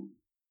onto you.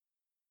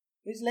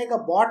 It's like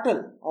a bottle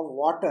of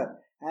water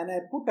and I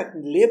put a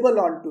label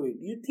onto it.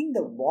 You think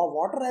the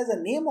water has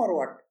a name or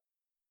what?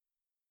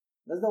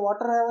 Does the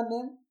water have a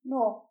name?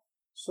 No.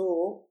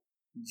 So,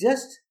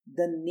 just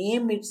the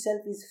name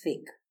itself is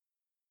fake.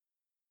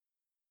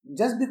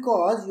 Just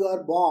because you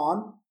are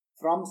born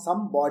from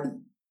some body,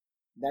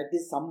 that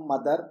is some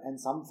mother and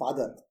some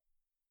father.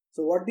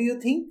 So what do you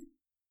think?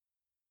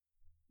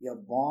 You are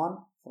born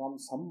from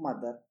some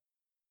mother.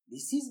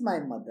 This is my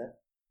mother.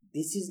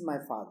 This is my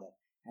father.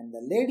 And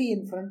the lady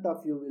in front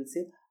of you will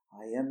say,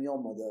 I am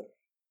your mother.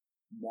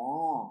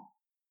 Mom.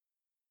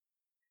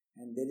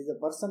 And there is a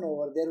person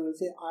over there who will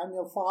say, I am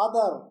your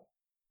father.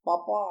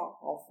 Papa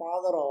or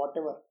father or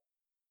whatever.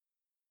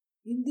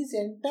 In this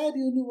entire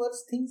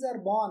universe, things are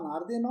born,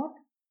 are they not?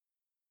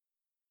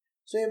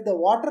 So if the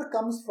water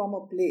comes from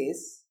a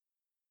place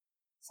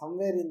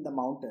somewhere in the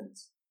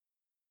mountains,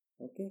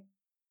 okay,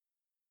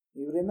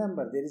 you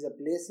remember there is a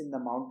place in the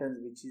mountains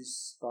which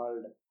is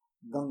called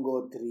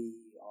Gangotri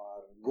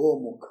or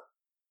Gomukh.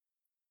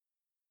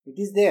 It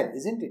is there,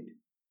 isn't it?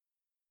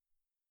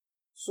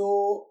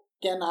 So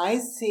can I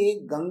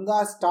say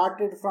Ganga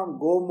started from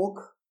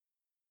Gomukh?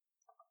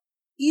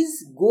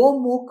 Is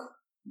Gomukh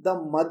the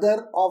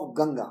mother of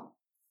Ganga?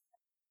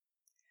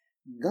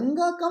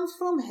 Ganga comes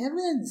from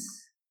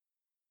heavens.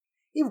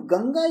 If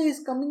Ganga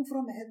is coming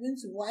from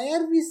heavens, why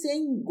are we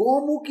saying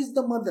Gomukh is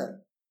the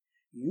mother?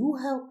 You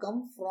have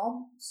come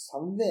from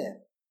somewhere.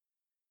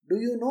 Do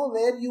you know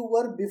where you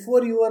were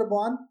before you were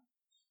born?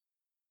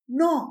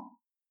 No.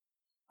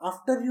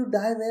 After you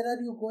die, where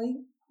are you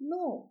going?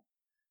 No.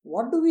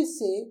 What do we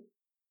say?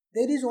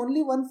 There is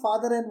only one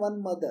father and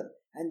one mother.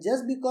 And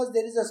just because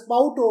there is a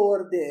spout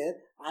over there,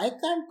 I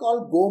can't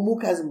call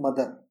Gomukh as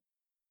mother.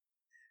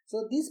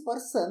 So this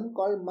person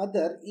called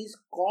mother is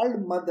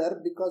called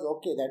mother because,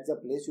 okay, that's the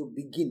place you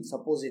begin,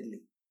 supposedly.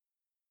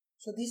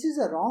 So this is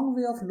a wrong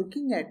way of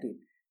looking at it.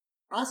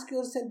 Ask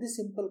yourself this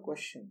simple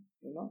question,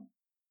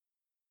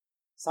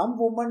 Some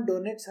woman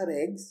donates her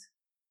eggs.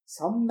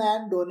 Some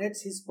man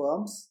donates his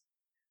sperms.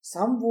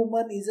 Some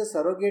woman is a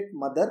surrogate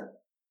mother.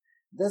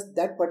 Thus,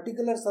 that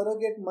particular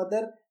surrogate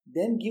mother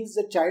then gives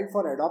the child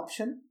for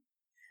adoption.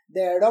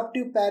 The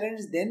adoptive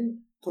parents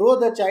then throw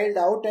the child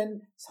out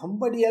and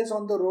somebody else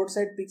on the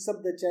roadside picks up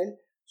the child.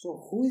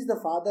 So, who is the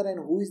father and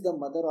who is the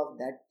mother of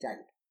that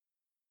child?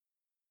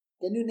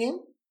 Can you name?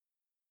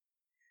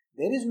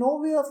 There is no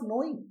way of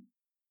knowing.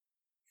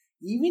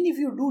 Even if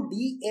you do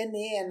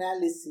DNA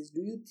analysis,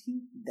 do you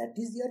think that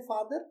is your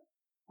father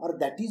or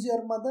that is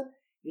your mother?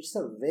 It's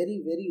a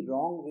very, very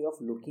wrong way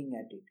of looking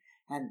at it.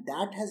 And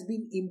that has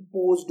been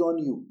imposed on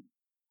you.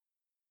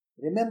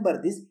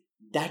 Remember this,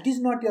 that is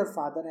not your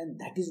father and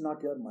that is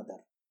not your mother.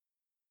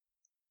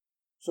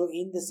 So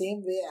in the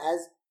same way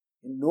as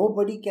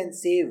nobody can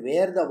say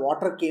where the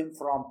water came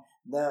from,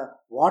 the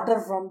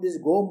water from this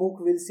Gomukh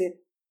will say,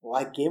 oh,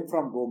 I came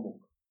from Gomukh.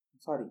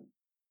 Sorry.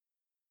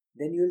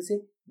 Then you will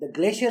say, the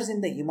glaciers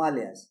in the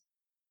Himalayas.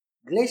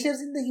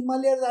 Glaciers in the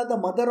Himalayas are the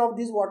mother of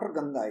this water,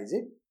 Ganga, is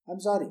it? I'm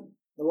sorry.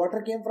 The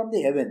water came from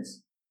the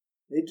heavens.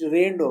 It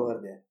rained over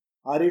there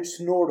or it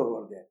snowed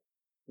over there.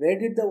 Where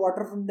did the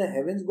water from the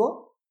heavens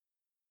go?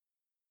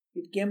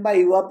 It came by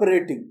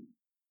evaporating.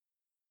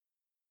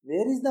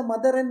 Where is the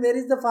mother and where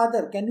is the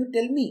father? Can you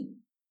tell me?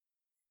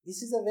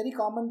 This is a very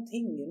common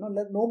thing,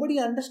 like nobody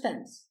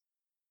understands.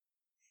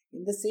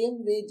 In the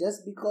same way,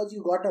 just because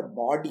you got a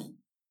body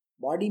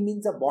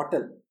means a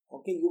bottle.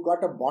 Okay, you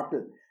got a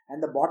bottle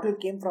and the bottle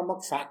came from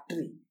a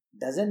factory.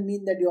 Doesn't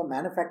mean that you are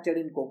manufactured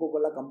in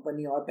Coca-Cola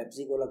company or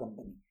Pepsi-Cola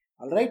company.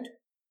 Alright?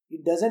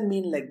 It doesn't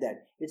mean like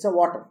that. It's a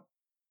water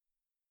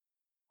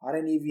or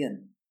an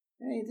Evian.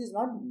 It is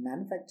not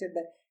manufactured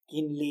by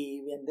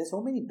Kinley, Evian. There's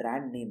so many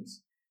brand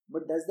names.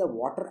 But does the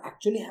water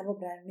actually have a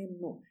brand name?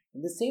 No.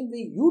 In the same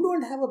way, you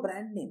don't have a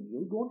brand name.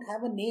 You don't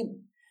have a name.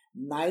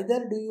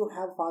 Neither do you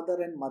have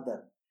father and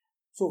mother.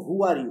 So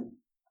who are you?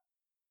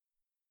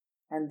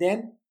 And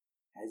then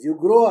as you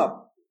grow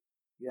up,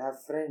 you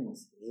have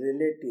friends,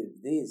 relatives,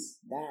 this,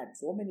 that,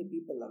 so many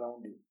people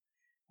around you.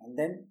 And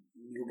then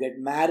you get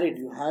married,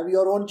 you have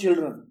your own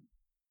children.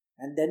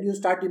 And then you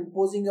start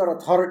imposing your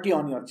authority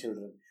on your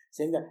children,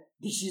 saying that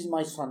this is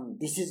my son,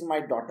 this is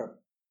my daughter.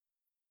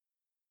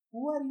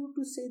 Who are you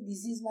to say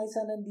this is my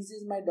son and this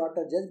is my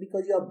daughter? Just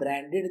because you have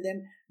branded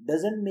them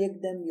doesn't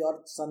make them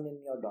your son and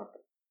your daughter.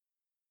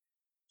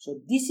 So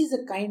this is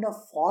a kind of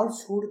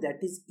falsehood that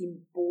is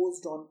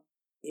imposed on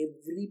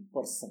every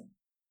person,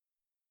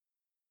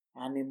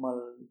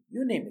 animal,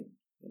 you name it,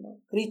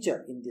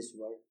 creature in this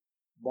world,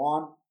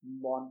 born,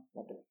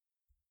 whatever.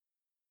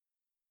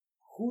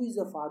 Who is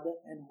the father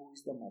and who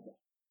is the mother?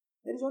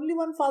 There is only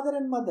one father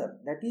and mother,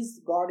 that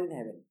is God in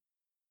heaven.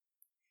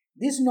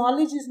 This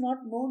knowledge is not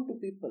known to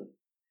people.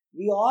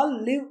 We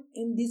all live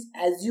in this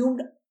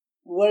assumed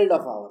world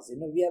of ours.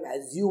 We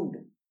have assumed.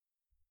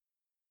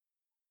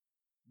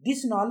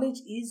 This knowledge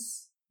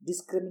is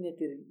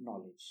discriminatory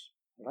knowledge,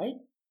 right?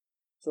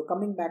 So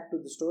coming back to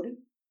the story,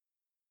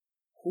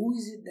 who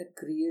is it that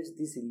creates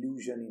this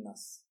illusion in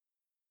us?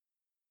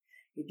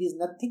 It is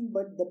nothing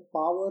but the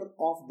power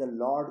of the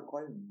Lord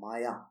called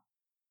Maya.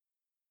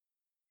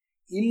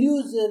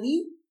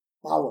 Illusory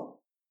power.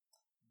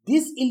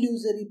 This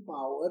illusory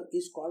power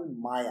is called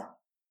Maya.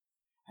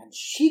 And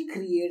she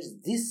creates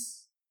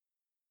this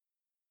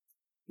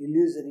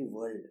illusory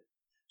world.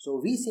 So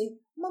we say,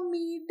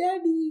 Mummy,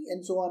 Daddy,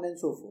 and so on and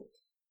so forth.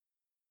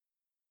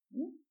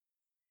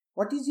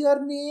 What is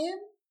your name?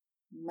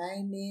 My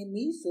name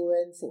is so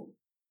and so.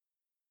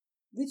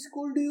 Which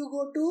school do you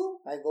go to?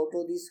 I go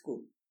to this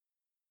school.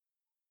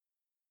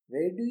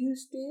 Where do you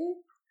stay?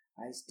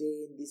 I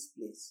stay in this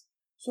place.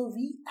 So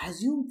we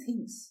assume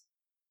things.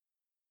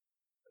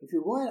 If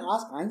you go and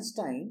ask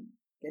Einstein,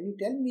 can you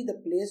tell me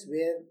the place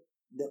where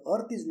the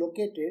earth is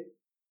located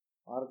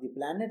or the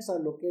planets are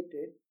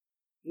located?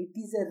 It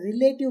is a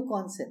relative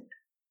concept.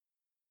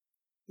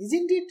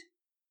 Isn't it?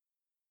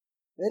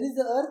 Where is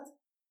the earth?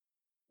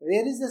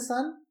 Where is the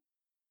sun?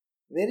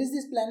 Where is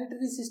this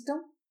planetary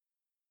system?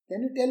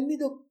 Can you tell me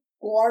the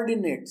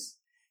coordinates?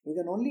 You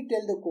can only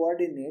tell the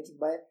coordinates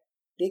by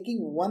taking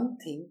one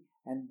thing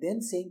and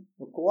then saying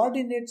the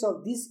coordinates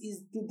of this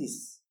is to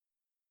this.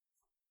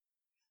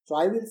 So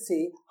I will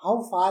say,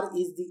 how far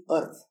is the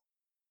earth?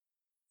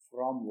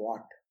 From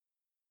what?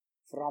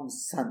 From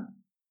sun.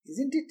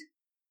 Isn't it?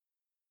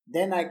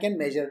 Then I can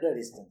measure the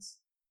distance.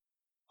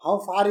 How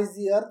far is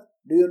the earth?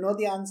 Do you know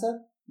the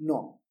answer?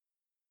 No.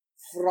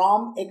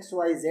 From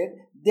XYZ,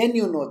 then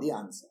you know the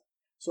answer.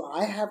 So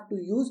I have to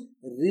use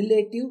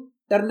relative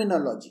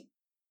terminology.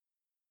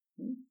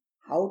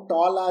 How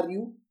tall are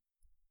you?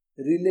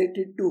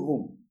 Related to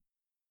whom?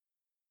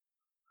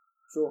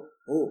 So,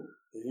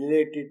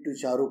 related to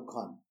Shah Rukh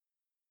Khan.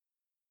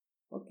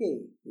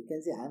 Okay, you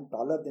can say I am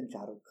taller than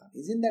Shah Rukh Khan.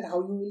 Isn't that how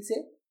you will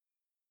say?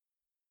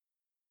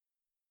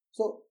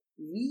 So,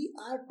 we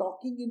are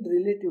talking in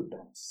relative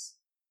terms.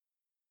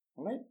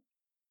 Alright?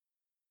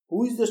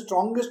 Who is the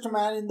strongest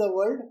man in the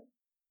world?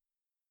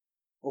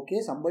 Okay,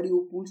 somebody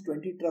who pulls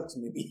 20 trucks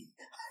maybe.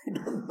 I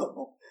don't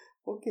know.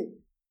 Okay.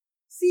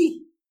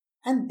 See,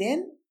 and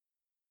then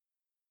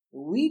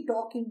we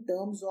talk in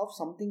terms of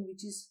something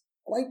which is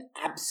quite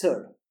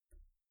absurd.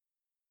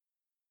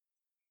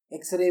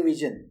 X-ray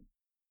vision.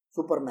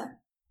 Superman.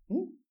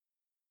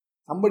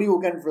 Somebody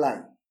who can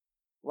fly.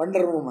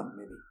 Wonder Woman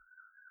maybe.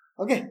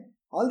 Okay.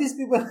 All these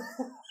people,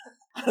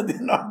 are they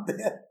not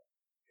there?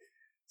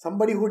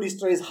 Somebody who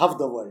destroys half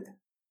the world.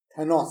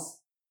 Thanos.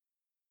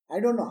 I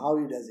don't know how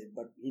he does it,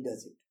 but he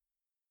does it.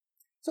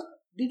 So,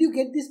 did you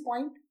get this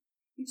point?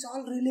 It's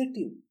all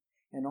relative.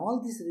 And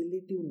all this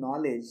relative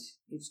knowledge,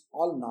 it's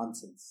all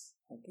nonsense.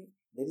 Okay?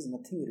 There is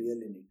nothing real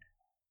in it.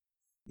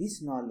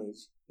 This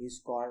knowledge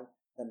is called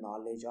the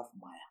knowledge of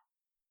Maya.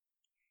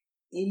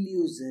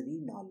 illusory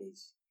knowledge.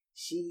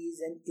 She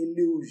is an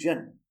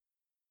illusion.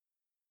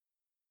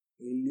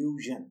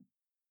 Illusion.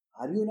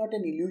 Are you not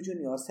an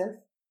illusion yourself?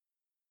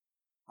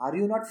 Are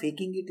you not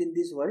faking it in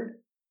this world?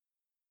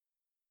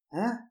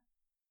 Huh?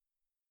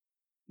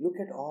 Look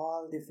at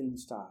all the film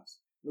stars.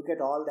 Look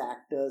at all the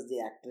actors, the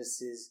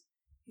actresses,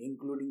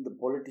 including the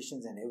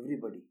politicians and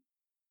everybody.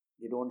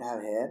 They don't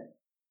have hair.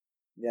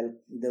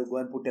 They'll go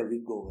and put a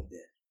wig over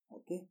there.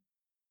 Okay?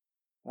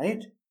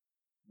 Right?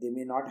 They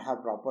may not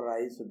have proper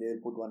eyes, so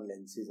they'll put one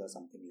lenses or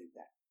something like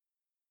that.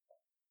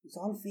 It's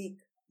all fake.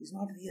 It's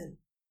not real.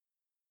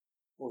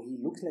 Oh, he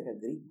looks like a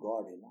Greek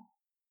god,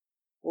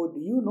 Oh, do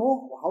you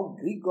know how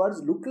Greek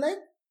gods look like?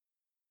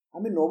 I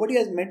mean, nobody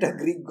has met a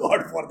Greek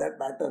god for that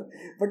matter.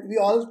 But we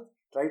all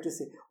try to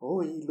say,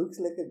 oh, he looks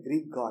like a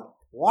Greek god.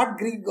 What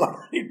Greek god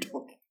are you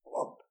talking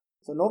about?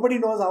 So nobody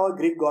knows how a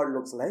Greek god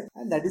looks like.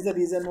 And that is the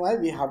reason why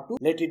we have to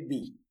let it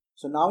be.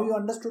 So now you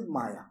understood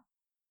Maya.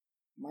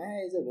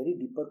 Maya is a very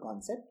deeper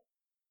concept.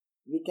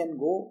 We can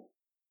go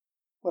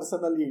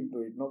personally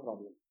into it, no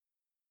problem.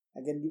 I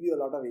can give you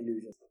a lot of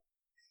illusions.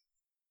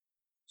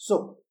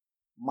 So,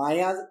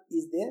 Maya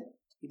is there.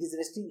 It is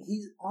resting. He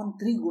is on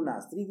three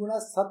gunas. Three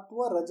gunas,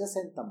 Sattva, Rajas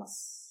and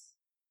Tamas.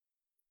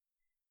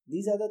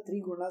 These are the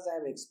three gunas I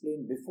have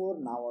explained before.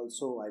 Now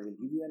also I will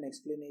give you an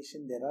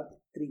explanation. There are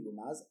three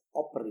gunas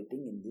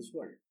operating in this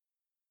world.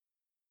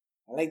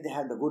 Like they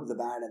have the good, the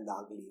bad and the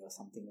ugly or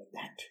something like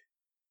that.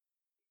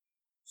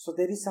 So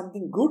there is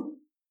something good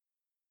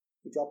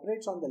which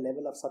operates on the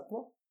level of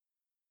Sattva,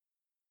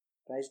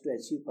 tries to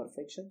achieve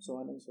perfection, so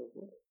on and so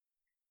forth.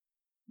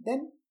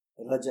 Then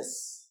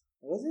Rajas.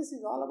 Rajas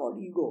is all about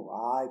ego.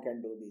 I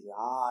can do this.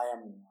 I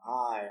am.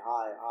 I.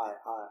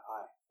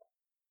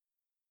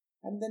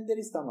 And then there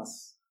is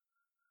Tamas.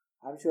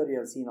 I'm sure you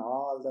have seen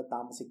all the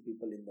tamasic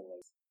people in the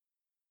world.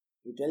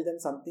 You tell them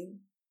something,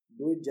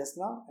 do it just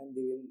now, and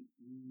they will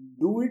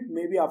do it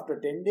maybe after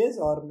 10 days,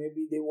 or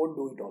maybe they won't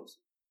do it also.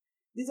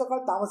 These are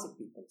called tamasic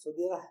people. So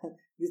there are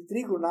these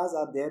three gunas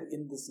are there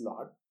in this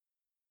Lord.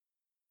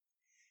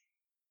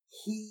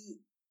 He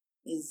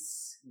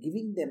is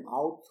giving them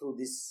out through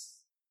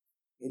this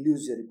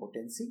illusory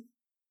potency.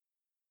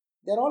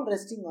 They are all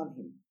resting on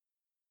him.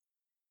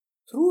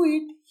 Through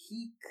it,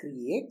 he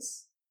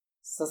creates,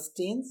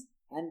 sustains,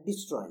 and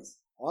destroys.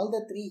 All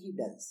the three he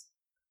does.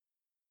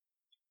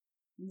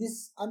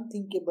 This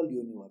unthinkable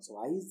universe.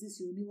 Why is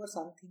this universe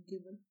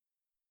unthinkable?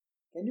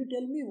 Can you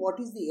tell me what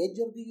is the edge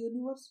of the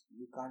universe?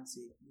 You can't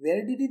say.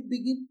 Where did it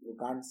begin? You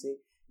can't say.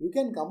 You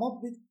can come up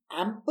with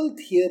ample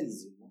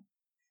theories,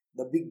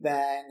 The Big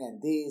Bang and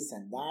this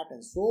and that,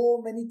 and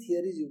so many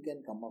theories you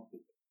can come up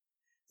with.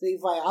 So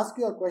if I ask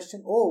you a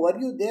question, oh, were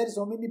you there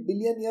so many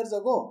billion years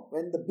ago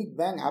when the Big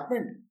Bang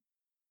happened?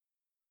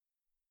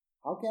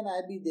 How can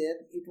I be there?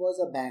 It was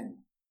a bang.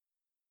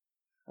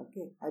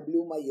 Okay, I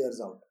blew my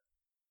ears out.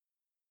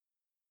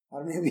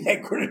 Or maybe I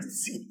couldn't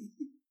see.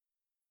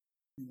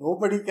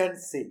 Nobody can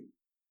say.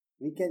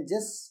 We can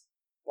just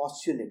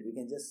postulate. We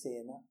can just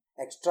say,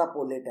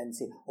 extrapolate and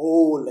say,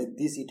 oh, like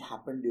this it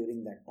happened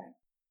during that time.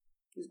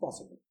 It's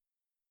possible.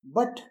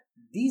 But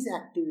these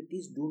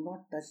activities do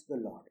not touch the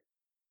Lord.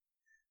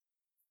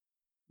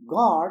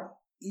 God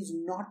is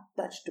not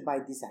touched by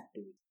this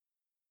activity.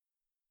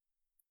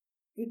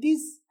 It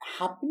is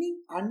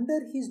happening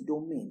under his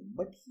domain,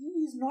 but he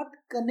is not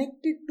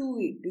connected to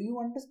it. Do you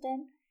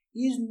understand?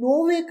 He is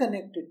no way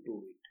connected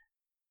to it.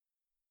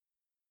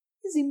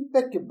 He is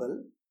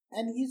impeccable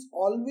and he is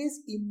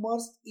always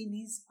immersed in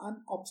his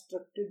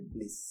unobstructed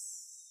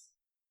bliss.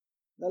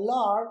 The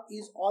Lord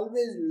is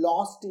always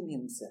lost in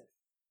himself.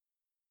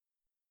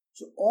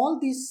 So all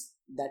this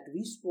that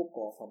we spoke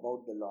of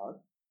about the Lord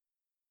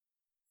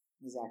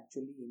is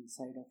actually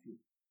inside of you.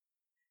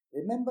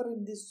 Remember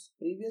in this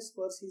previous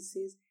verse he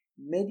says,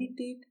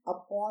 meditate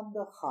upon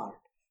the heart.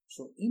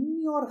 So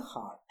in your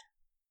heart,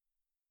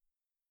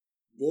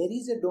 there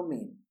is a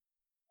domain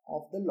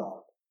of the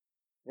Lord,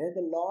 where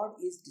the Lord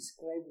is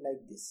described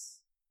like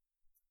this.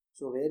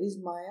 So where is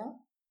Maya?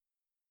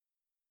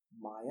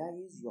 Maya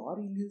is your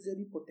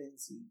illusory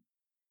potency,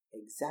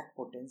 exact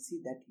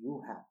potency that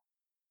you have.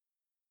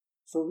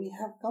 So we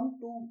have come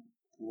to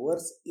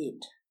verse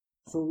 8.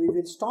 So we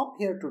will stop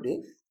here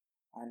today,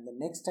 and the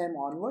next time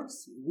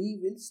onwards we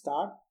will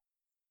start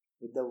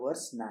with the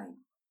verse 9.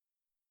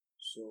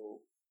 So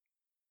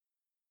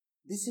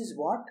this is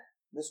what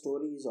the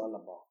story is all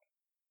about.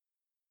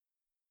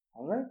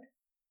 Alright?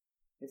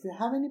 If you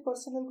have any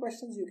personal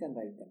questions, you can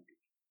write them to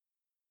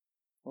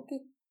me. Okay?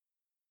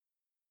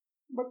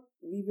 But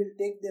we will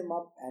take them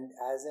up and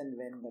as and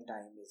when the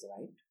time is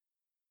right.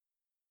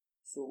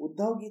 So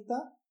Uddhav Gita,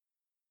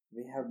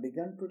 we have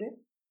begun today.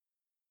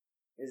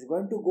 It's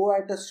going to go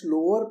at a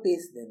slower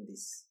pace than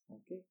this.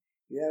 Okay?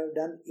 You have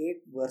done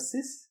 8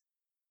 verses.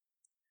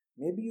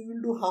 Maybe you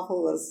will do half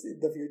a verse in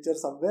the future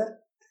somewhere.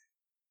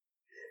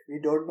 We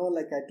don't know.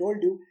 Like I told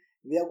you,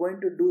 we are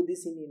going to do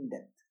this in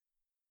depth.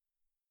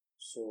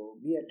 So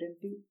be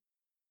attentive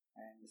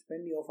and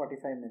spend your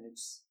 45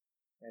 minutes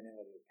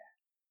whenever you can.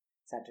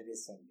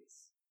 Saturdays,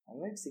 Sundays.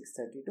 Alright,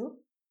 6:30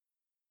 to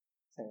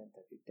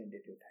 7:30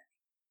 tentative time.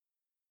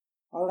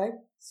 All right.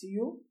 See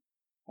you.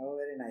 Have a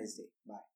very nice day. Bye.